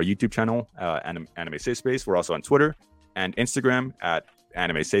and our YouTube channel, Anime Safe Space. We're also on Twitter and Instagram at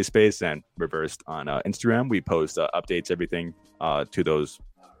Anime Safe Space, and reversed on Instagram. We post updates, everything to those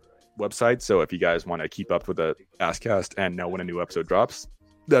websites. So if you guys want to keep up with the Askcast and know when a new episode drops,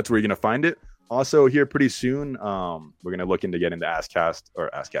 that's where you're gonna find it. Also, here pretty soon, we're gonna look into getting the Ass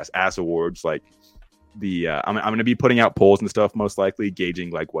Awards. Like I'm gonna be putting out polls and stuff, most likely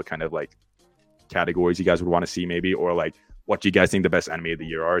gauging like what kind of like categories you guys would want to see, maybe, or like what you guys think the best anime of the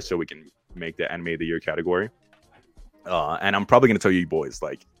year are, so we can make the anime of the year category. And I'm probably gonna tell you boys,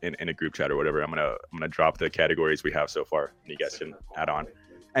 like in a group chat or whatever, I'm gonna drop the categories we have so far, and you guys can add on.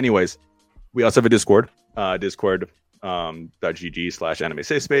 Anyways, we also have a Discord. Discord.gg/anime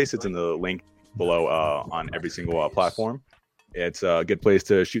safe space. It's in the link below on every single platform. It's a good place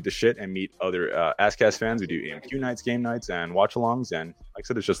to shoot the shit and meet other AskCast fans. We do EMQ nights, game nights, and watch-alongs. And like I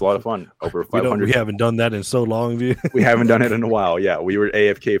said, it's just a lot of fun. Over 500. We haven't done that in so long, dude. We haven't done it in a while. Yeah, we were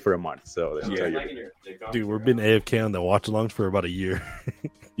AFK for a month. So dude, we've been AFK on the watch-alongs for about a year.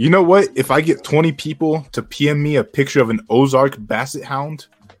 You know what? If I get 20 people to PM me a picture of an Ozark Basset Hound,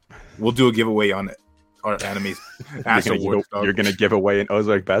 we'll do a giveaway on our anime Ass Awards. You're gonna give away an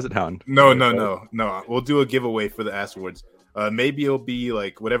Ozark Basset Hound? No. We'll do a giveaway for the Ass Awards. Maybe it'll be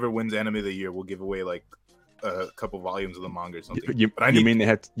like whatever wins anime of the year. We'll give away like a couple volumes of the manga or something. You mean they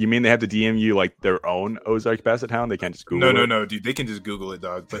have to DM you like their own Ozark Basset Hound? They can't just Google it? No, dude. They can just Google it,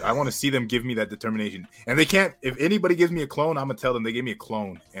 dog. But I want to see them give me that determination. And they can't. If anybody gives me a clone, I'm gonna tell them they gave me a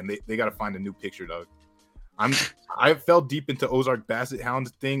clone, and they got to find a new picture, dog. I fell deep into Ozark Basset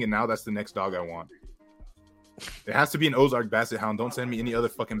Hound thing, and now that's the next dog I want. It has to be an Ozark Basset Hound. Don't send me any other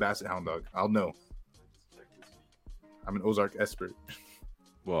fucking Basset Hound, dog. I'll know. I'm an Ozark expert.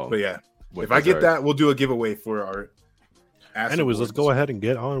 Well, but yeah, if I get that, we'll do a giveaway for our. Anyways, let's go ahead and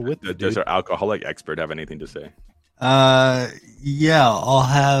get on with it. Does our alcoholic expert have anything to say? Yeah, I'll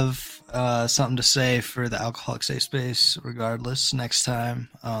have something to say for the alcoholic safe space. Regardless, next time,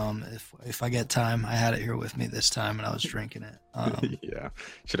 if I get time, I had it here with me this time, and I was drinking it. Yeah,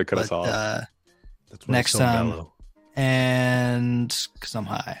 should have cut us off. Next time. Mellow. And because I'm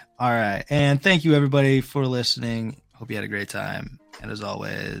high. All right. And thank you, everybody, for listening. Hope you had a great time. And as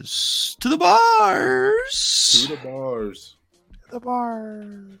always, to the bars. To the bars. To the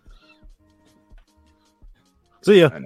bars. See ya.